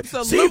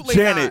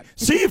 Absolutely not.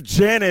 See if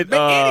Janet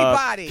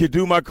anybody can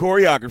do my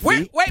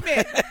choreography. Wait a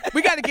minute.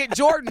 We got to get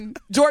Jordan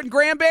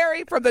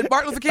Granberry from the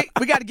Martin Luther King.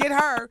 We got to get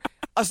her.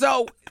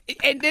 So,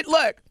 and then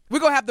look, we're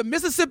going to have the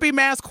Mississippi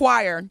Mass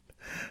Choir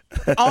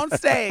on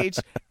stage,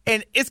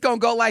 and it's going to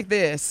go like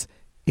this.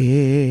 Itsy.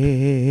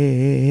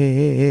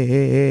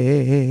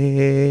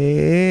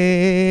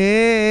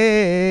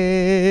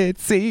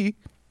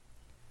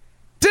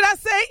 Did I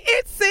say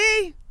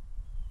itsy?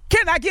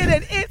 Can I get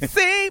an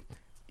itsy?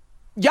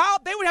 Y'all,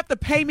 they would have to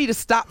pay me to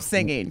stop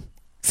singing.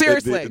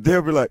 Seriously.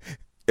 They'll be like,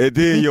 and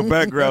then your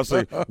background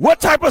say,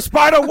 what type of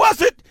spider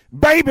was it,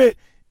 baby?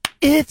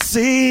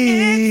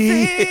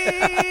 Itsy.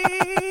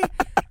 Itsy.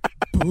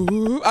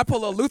 Boo. I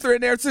put a Luther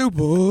in there too.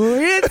 Boo.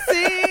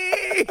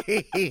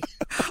 Itsy.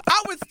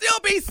 I would still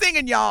be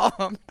singing, y'all.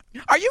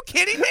 Are you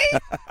kidding me?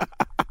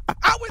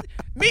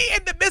 Me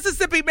and the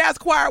Mississippi Mass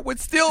Choir would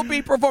still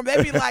be performing.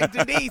 They'd be like,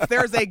 Denise,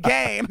 there's a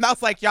game. And I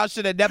was like, y'all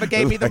should have never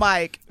gave me the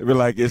mic. They'd be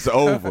like, it's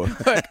over.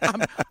 Look,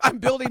 I'm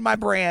building my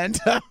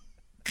brand.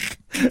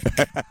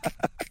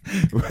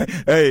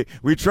 Hey,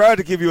 we tried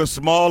to give you a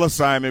small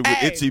assignment with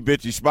Itsy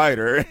Bitsy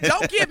Spider.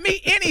 Don't give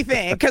me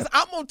anything, because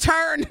I'm going to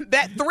turn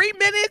that 3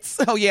 minutes.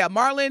 Oh, yeah,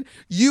 Marlon,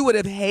 you would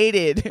have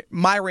hated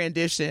my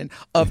rendition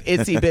of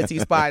Itsy Bitsy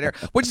Spider.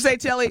 What'd you say,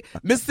 Telly?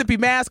 Mississippi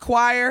Mass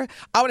Choir.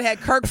 I would have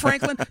had Kirk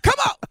Franklin. Come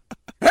on.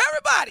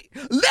 Everybody,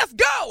 let's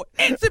go.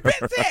 It's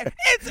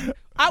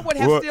I would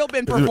have still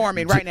been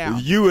performing right now.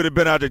 You would have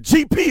been out there.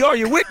 GP, are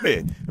you with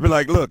me? Be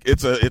like, look,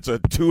 it's a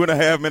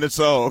 2.5 minute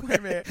song. Wait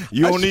a minute.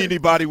 You don't need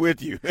anybody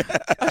with you.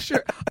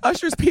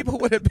 Usher's people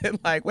would have been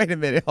like, wait a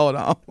minute, hold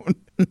on.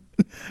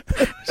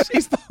 She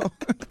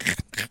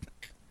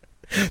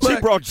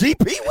brought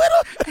GP with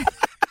her?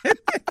 Wait a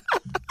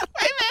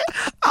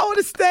minute. I would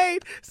have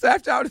stayed. So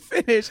after I would have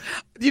finished,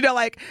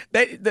 like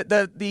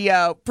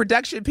the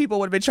production people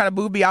would have been trying to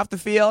move me off the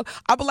field.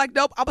 I'd be like,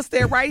 nope, I'm going to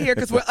stay right here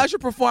because when Usher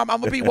perform, I'm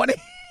going to be one of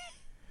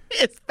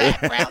his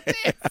background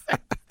dancers.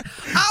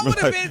 I would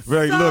have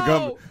been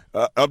Look,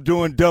 I'm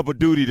doing double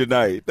duty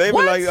tonight. They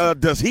were like,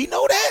 does he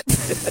know that?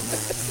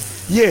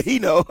 Yeah, he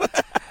know.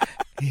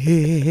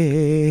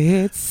 Bitsy.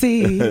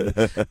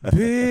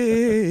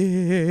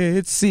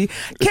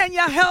 Can you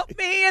help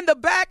me in the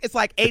back? It's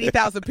like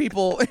 80,000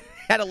 people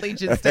at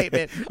Allegiance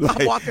Statement.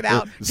 I'm walking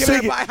out, giving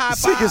everybody high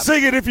five.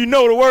 Sing it if you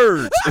know the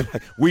words.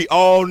 We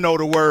all know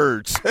the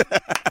words.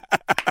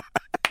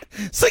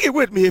 Sing it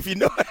with me if you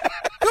know.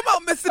 Come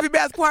on, Mississippi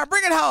Mass Choir,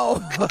 bring it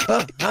home.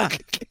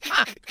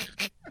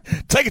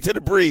 Take it to the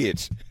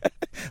bridge.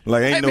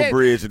 Like ain't no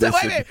bridge in this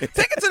city.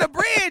 Take it to the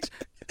bridge.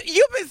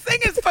 You've been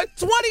singing for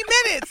 20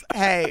 minutes.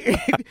 Hey,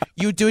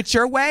 you do it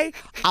your way,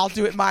 I'll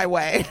do it my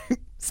way.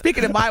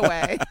 Speaking of my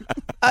way,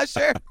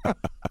 Usher.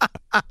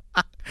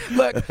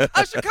 Look,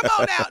 Usher, come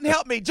on out and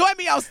help me. Join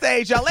me on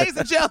stage, y'all. Ladies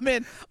and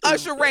gentlemen,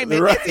 Usher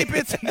Raymond. Right. Itsy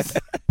Bitsy.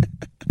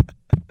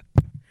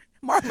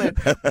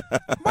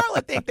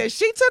 Marlon think that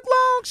she took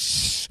long?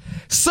 Shh.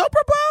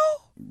 Super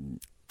Bowl?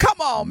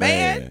 Come on,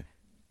 man.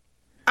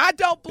 I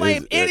don't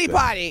blame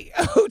anybody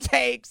who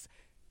takes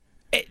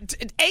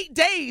 8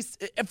 days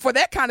for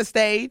that kind of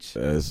stage.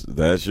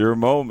 That's your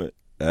moment.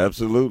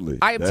 Absolutely.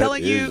 I am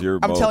telling you.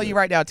 I'm telling you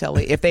right now,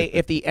 Telly. If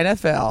the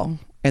NFL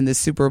and the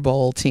Super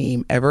Bowl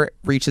team ever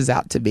reaches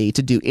out to me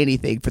to do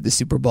anything for the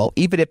Super Bowl,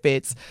 even if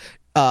it's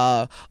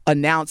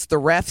announce the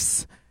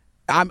refs,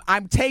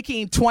 I'm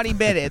taking 20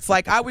 minutes.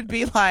 Like I would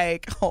be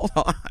like, hold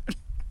on.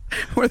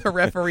 What are the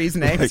referees'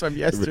 names from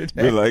yesterday?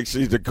 Be like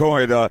she's the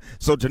coin.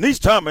 So Denise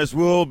Thomas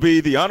will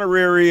be the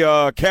honorary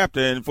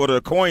captain for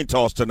the coin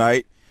toss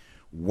tonight.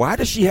 Why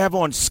does she have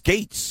on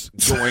skates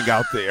going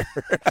out there?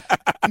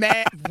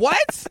 Man,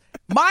 what?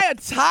 My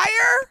attire?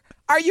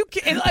 Are you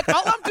kidding? Like,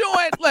 all I'm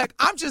doing, look,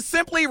 I'm just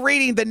simply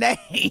reading the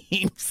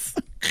names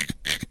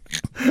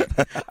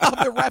of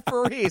the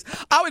referees.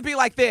 I would be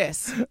like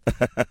this.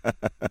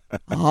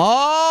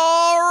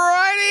 All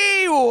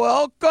righty,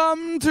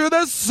 welcome to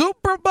the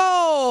Super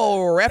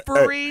Bowl.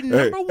 Referee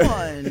number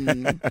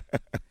one.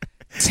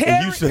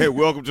 And you said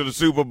welcome to the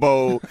Super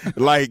Bowl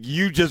like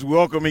you just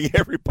welcoming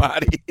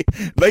everybody.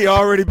 They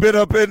already been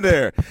up in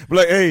there.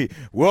 Like, hey,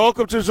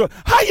 welcome to the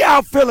How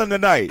y'all feeling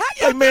tonight?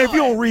 How man, if you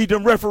don't read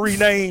them referee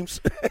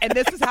names. And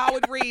this is how I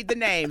would read the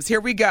names.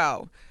 Here we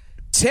go.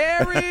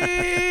 Terry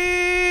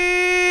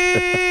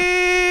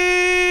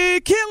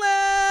Killer.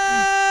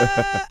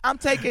 I'm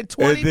taking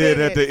 20 minutes. And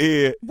then at the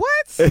end.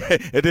 What?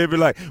 And then be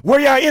like, where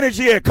y'all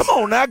energy at? Come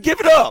on now,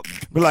 give it up.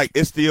 Be like,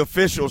 it's the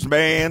officials,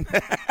 man.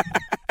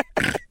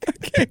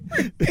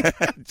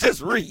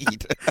 Just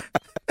read.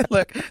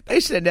 Look, they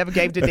should have never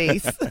gave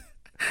Denise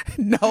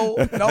no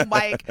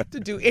mic to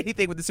do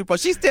anything with the Super Bowl.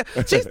 She's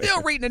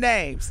still reading the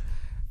names.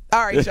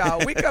 All right,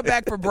 y'all. We come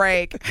back for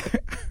break.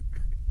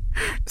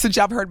 Since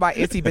y'all have heard my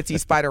Itsy Bitsy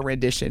Spider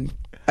rendition.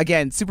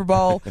 Again, Super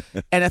Bowl,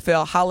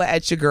 NFL, holla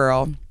at your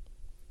girl.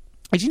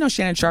 Did you know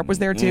Shannon Sharp was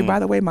there too, by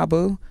the way, my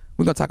boo?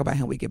 We're going to talk about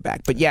him when we get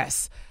back. But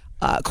yes,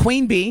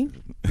 Queen Bee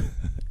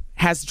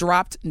has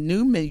dropped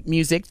new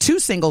music, 2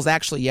 singles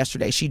actually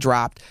yesterday she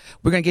dropped.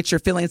 We're going to get your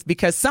feelings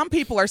because some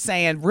people are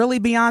saying, really,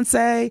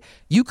 Beyonce,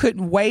 you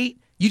couldn't wait?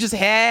 You just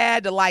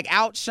had to like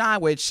outshine,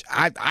 which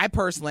I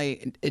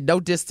personally, no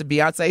diss to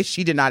Beyonce,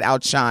 she did not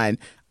outshine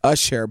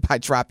Usher by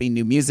dropping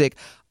new music.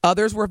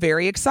 Others were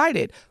very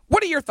excited.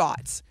 What are your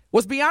thoughts?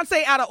 Was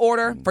Beyonce out of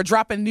order for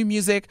dropping new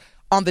music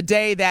on the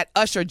day that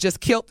Usher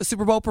just killed the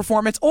Super Bowl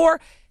performance? Or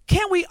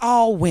can we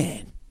all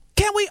win?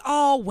 Can we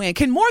all win?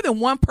 Can more than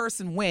one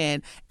person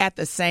win at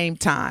the same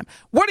time?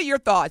 What are your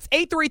thoughts?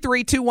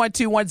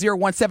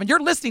 833-212-1017. You're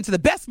listening to the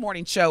best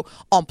morning show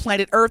on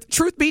planet Earth,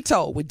 Truth Be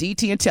Told, with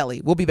DT and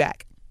Telly. We'll be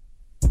back.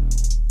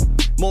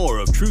 More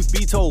of Truth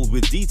Be Told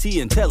with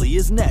DT and Telly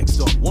is next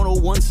on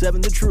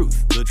 1017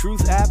 The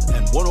Truth app,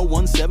 and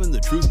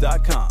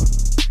 1017thetruth.com.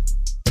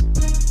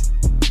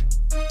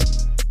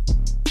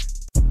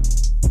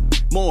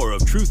 More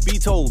of Truth Be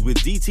Told with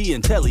DT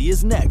and Telly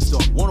is next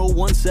on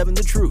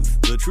 1017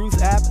 The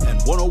Truth app, and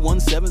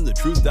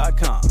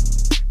 1017thetruth.com.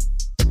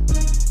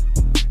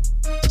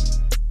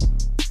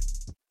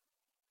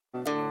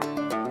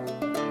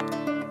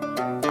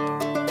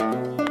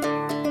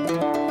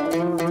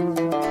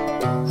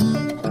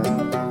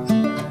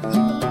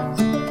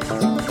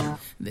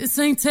 This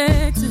ain't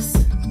Texas,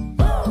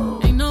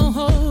 ain't no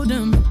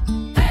hold'em.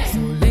 So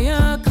lay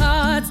your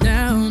cards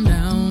down,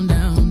 down,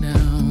 down,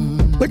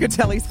 down. Look at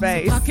Telly's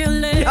face. Y'all,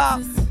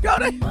 go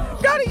to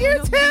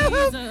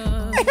YouTube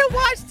and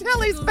watch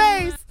Telly's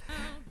face.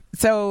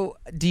 So,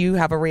 do you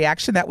have a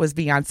reaction? That was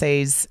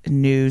Beyonce's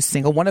new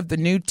single, one of the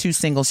new 2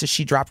 singles that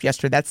she dropped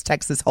yesterday. That's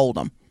Texas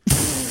Hold'em.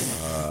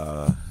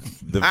 The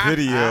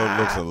video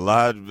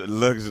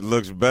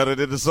looks better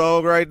than the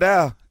song right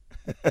now.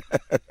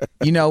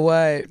 You know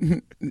what?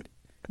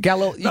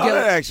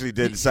 That actually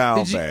didn't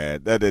sound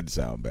bad. That didn't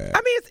sound bad.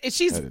 I mean,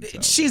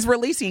 she's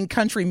releasing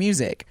country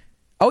music.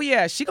 Oh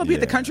yeah, she's gonna be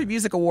at the Country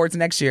Music Awards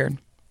next year.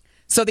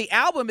 So the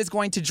album is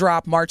going to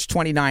drop March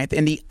 29th,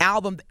 and the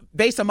album,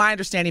 based on my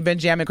understanding,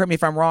 Benjamin, correct me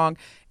if I'm wrong,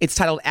 it's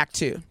titled Act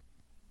 2.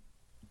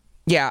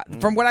 Yeah,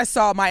 from what I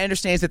saw, my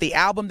understanding is that the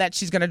album that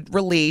she's going to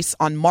release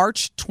on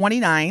March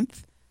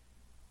 29th.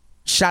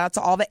 Shout out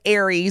to all the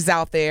Aries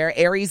out there.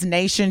 Aries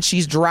Nation,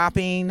 she's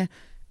dropping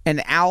an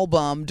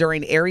album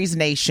during Aries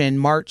Nation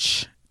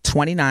March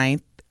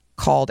 29th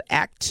called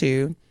Act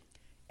 2.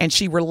 And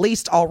she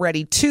released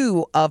already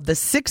 2 of the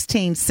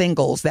 16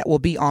 singles that will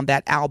be on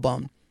that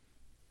album.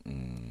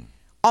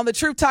 On the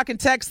Truth Talking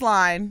text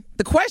line,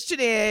 the question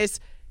is,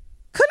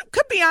 could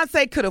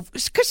Beyonce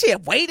could she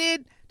have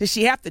waited? Did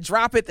she have to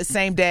drop it the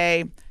same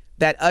day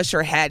that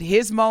Usher had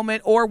his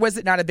moment, or was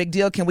it not a big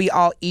deal? Can we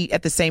all eat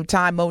at the same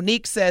time?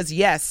 Monique says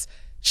yes,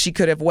 she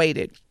could have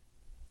waited.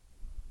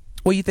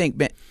 What do you think,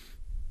 Ben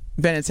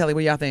and Telly?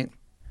 What do y'all think?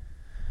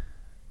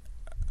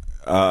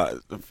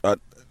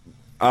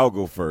 I'll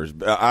go first.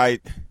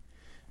 I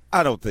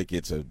don't think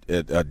it's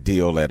a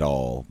deal at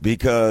all,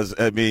 because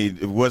I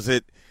mean, was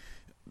it?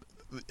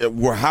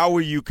 How were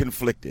you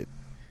conflicted?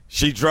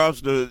 She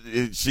drops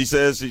she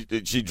says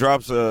she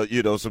drops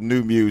some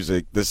new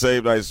music the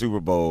same night as Super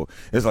Bowl.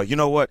 It's like, you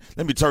know what?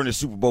 Let me turn the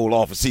Super Bowl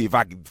off and see if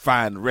I can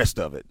find the rest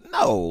of it.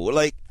 No,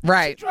 like,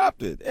 right. She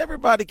dropped it.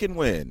 Everybody can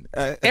win.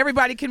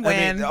 Everybody can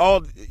win. I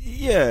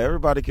mean,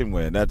 everybody can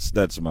win.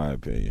 That's my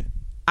opinion.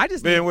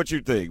 Ben, what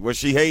you think? Was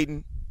she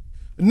hating?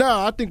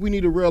 No, I think we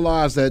need to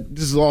realize that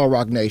this is all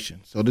Rock Nation.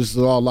 So this is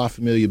all La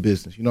Familia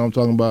business. You know what I'm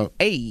talking about?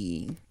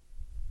 Hey.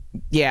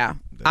 Yeah.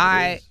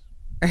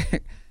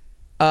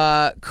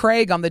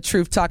 Craig on the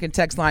Truth Talking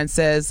text line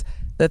says,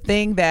 the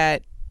thing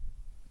that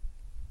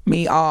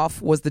me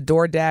off was the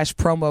DoorDash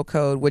promo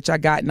code, which I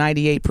got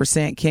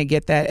 98%. Can't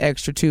get that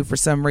extra 2 for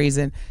some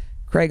reason.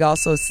 Craig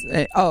also,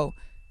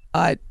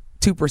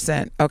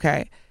 2%.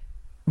 Okay.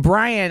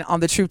 Brian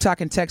on the Truth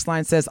Talking text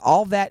line says,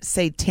 all that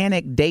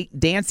satanic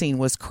dancing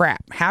was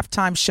crap.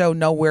 Halftime show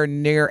nowhere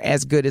near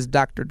as good as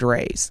Dr.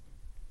 Dre's.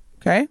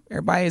 Okay,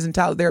 everybody is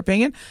entitled to their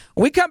opinion.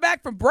 When we come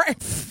back from break,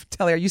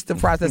 Telly, are you still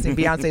processing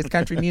Beyonce's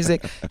country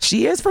music?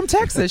 She is from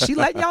Texas. She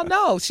letting y'all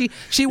know. She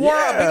wore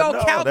a big old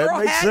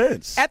cowgirl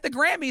hat at the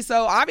Grammy.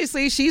 So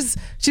obviously she's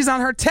on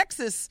her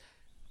Texas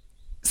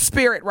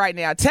spirit right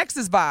now.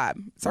 Texas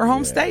vibe. It's her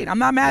home state. I'm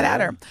not mad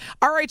at her.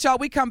 All right, y'all.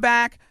 We come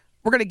back.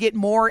 We're going to get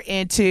more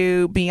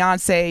into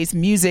Beyonce's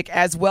music,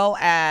 as well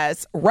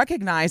as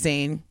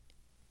recognizing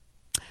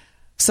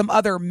some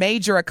other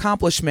major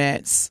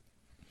accomplishments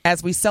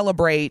as we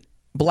celebrate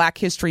Black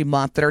History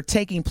Month that are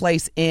taking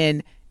place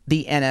in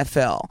the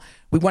NFL.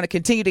 We want to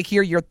continue to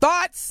hear your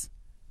thoughts.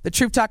 The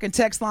Truth Talking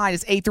text line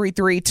is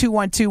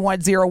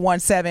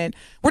 833-212-1017.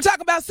 We're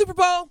talking about Super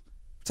Bowl. We're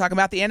talking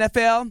about the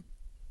NFL.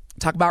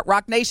 Talk about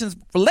Rock Nation's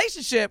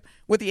relationship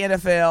with the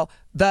NFL,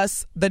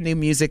 thus the new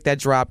music that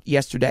dropped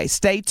yesterday.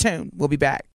 Stay tuned. We'll be back.